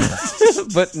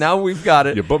 but now we've got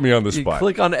it. You put me on the You spot.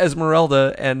 click on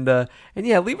Esmeralda and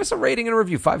yeah, leave us a rating and a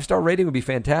review. 5-star rating would be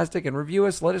fantastic. And review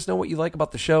us. Let us know what you like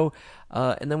about the show.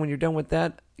 And then when you're done with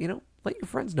that, let your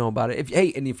friends know about it.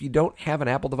 If you don't have an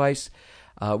Apple device,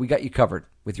 we got you covered.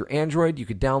 With your Android, you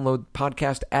could download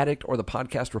Podcast Addict or the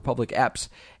Podcast Republic apps,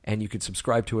 and you could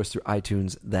subscribe to us through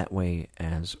iTunes that way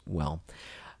as well.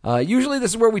 Usually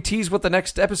this is where we tease what the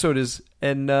next episode is,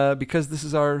 and because this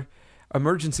is our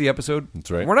emergency episode,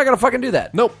 that's right. We're not going to fucking do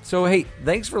that. Nope. So, hey,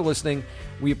 thanks for listening.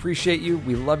 We appreciate you.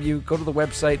 We love you. Go to the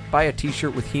website, buy a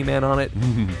t-shirt with He-Man on it.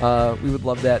 We would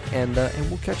love that, and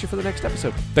we'll catch you for the next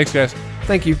episode. Thanks, guys.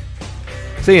 Thank you.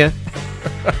 See ya.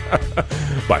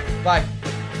 Bye. Bye.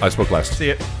 I spoke last. See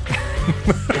ya. Running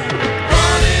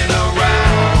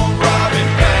around, robbing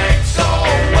banks, all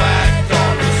whacked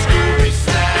on the Scooby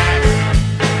Snacks.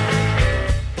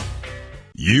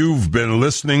 You've been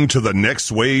listening to the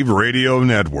Next Wave Radio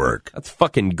Network. That's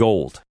fucking gold.